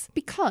 Brits.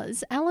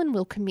 Because Alan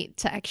will commit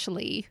to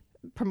actually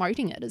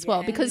promoting it as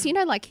well. Because,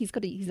 like he's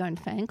got his own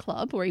fan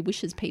club where he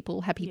wishes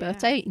people happy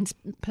birthday in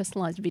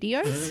personalised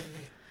videos.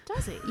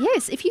 Does he?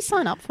 Yes, if you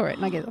sign up for it,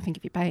 and I think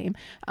if you pay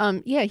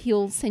him,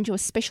 he'll send you a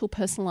special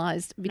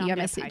personalised video I'm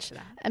gonna pay message. for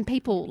that. And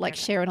people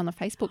share it on the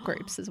Facebook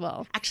groups as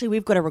well. Actually,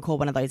 we've got to record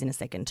one of those in a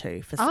second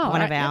too for Oh,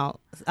 one of right,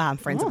 our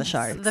friends of the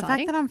show. The fact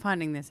Exciting. that I'm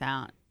finding this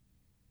out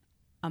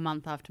a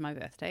month after my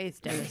birthday is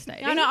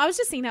devastating. No, I was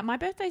just thinking that my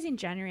birthday's in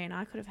January and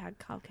I could have had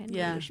Carl Kennedy.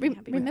 Yeah. Wish me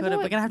happy birthday.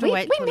 We're gonna have to we,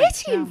 wait We till met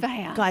next him, year.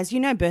 Vaya. Guys,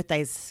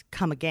 birthdays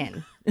come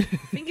again.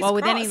 Fingers Well,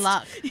 with any crossed.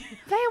 luck.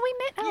 Vaya, we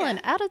met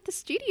Alan out at the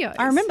studios.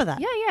 I remember that.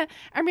 Yeah.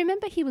 I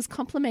remember he was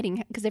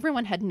complimenting, because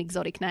everyone had an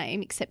exotic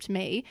name except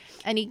me,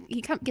 and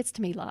he gets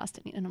to me last,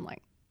 and I'm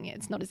like, yeah,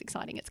 it's not as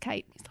exciting as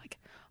Kate. He's like,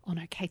 oh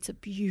no, Kate's a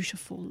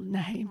beautiful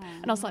name.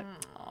 And I was like,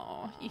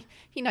 oh,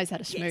 he knows how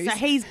to schmooze.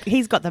 So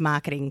he's got the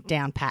marketing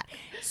down pat.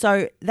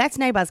 So that's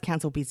Neighbours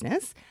Council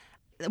business.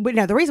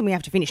 No, the reason we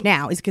have to finish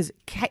now is because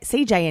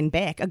CJ and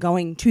Beck are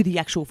going to the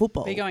actual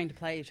football. We're going to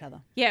play each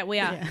other. Yeah, we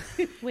are.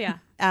 We are.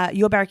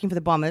 You're barracking for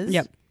the Bombers.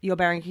 Yep. You're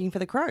barracking for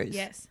the Crows.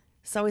 Yes.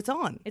 So it's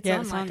on. It's Yeah,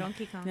 on it's like on.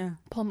 Donkey Kong. Yeah.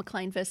 Paul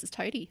McLean versus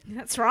Toady.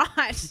 That's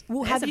right.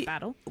 We'll There's have a you-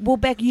 battle. Well,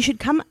 Beck, you should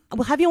come.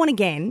 We'll have you on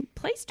again.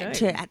 Please do.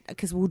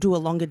 Because we'll do a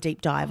longer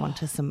deep dive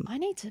onto some I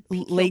need to pick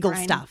legal your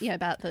brain, stuff. Yeah,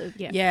 about the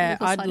Yeah,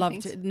 legal I'd side of love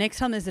things. to. Next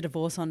time there's a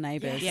divorce on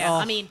Neighbours. Yeah, Oh,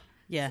 I mean,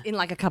 yeah. in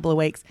like a couple of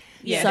weeks.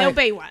 yeah, So, there'll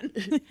be one.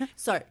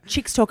 so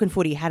Chicks Talking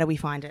Footy. How do we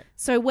find it?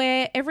 So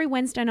we're every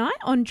Wednesday night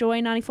on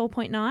Joy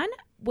 94.9.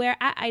 We're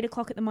at 8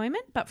 o'clock at the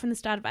moment, but from the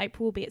start of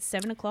April, we'll be at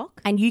 7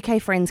 o'clock. And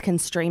UK friends can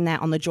stream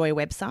that on the Joy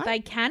website. They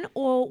can,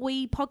 or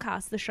we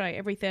podcast the show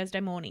every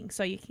Thursday morning,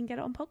 so you can get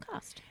it on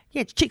podcast.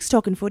 Yeah, it's Chicks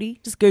Talking Footy.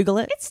 Just Google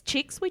it. It's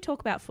Chicks. We talk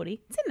about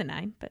footy. It's in the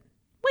name, but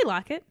we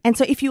like it. And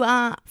so if you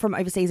are from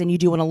overseas and you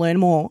do want to learn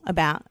more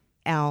about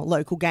our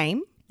local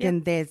game,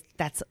 then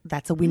that's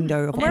a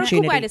window of We're a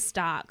opportunity. good way to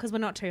start because we're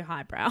not too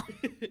highbrow.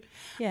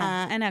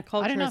 And our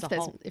culture I don't know as a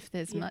whole. if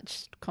there's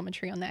much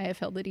commentary on the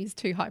AFL that is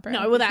too highbrow.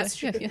 No, well, that's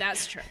So, true. yeah.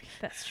 That's true.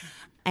 That's true.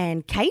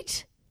 And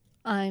Kate,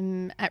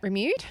 I'm at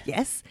Remude.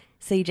 yes.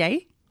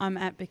 CJ, I'm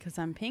at Because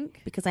I'm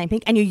Pink. because I'm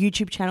Pink, and your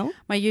YouTube channel.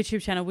 My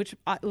YouTube channel, which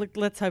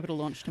let's hope it'll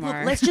launch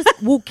tomorrow.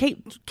 We'll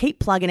keep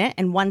plugging it,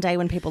 and one day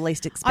when people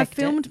least expect I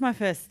filmed my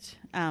first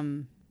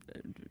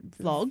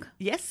vlog.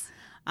 Yes.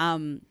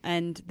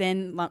 And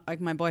then like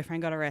my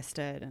boyfriend got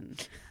arrested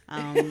and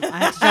I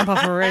had to jump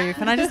off a roof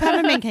and I just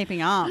haven't been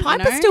keeping up.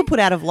 Piper still put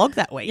out a vlog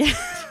that week.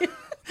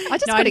 I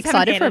just got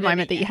excited for a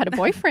moment that you had a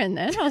boyfriend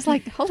then. I was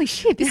like, holy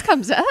shit, this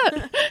comes out.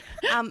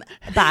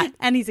 But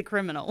and he's a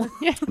criminal.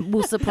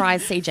 we'll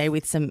surprise CJ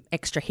with some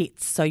extra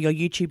hits. So your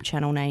YouTube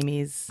channel name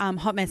is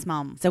Hot Mess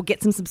Mum. So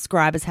get some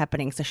subscribers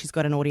happening so she's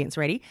got an audience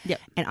ready.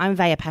 Yep. And I'm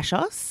Vaya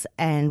Pashos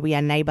and we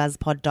are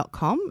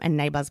neighbourspod.com and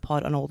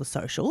neighbourspod on all the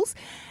socials.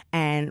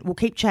 And we'll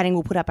keep chatting.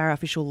 We'll put up our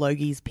official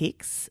Logies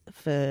pics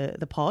for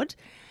the pod.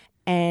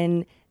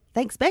 And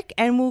thanks, Beck,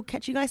 and we'll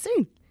catch you guys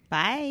soon.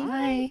 Bye.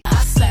 Bye.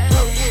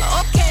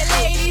 Okay,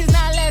 ladies,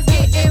 now let's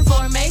get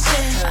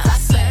information.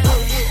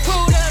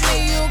 Who to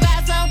me, you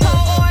got some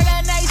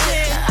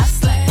coordination.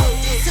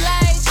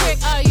 Slave trick,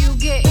 are you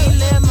getting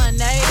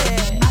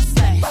eliminated?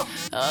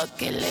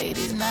 Okay,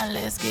 ladies, now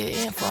let's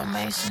get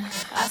information.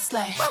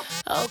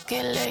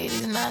 Okay,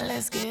 ladies, now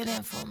let's get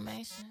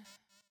information.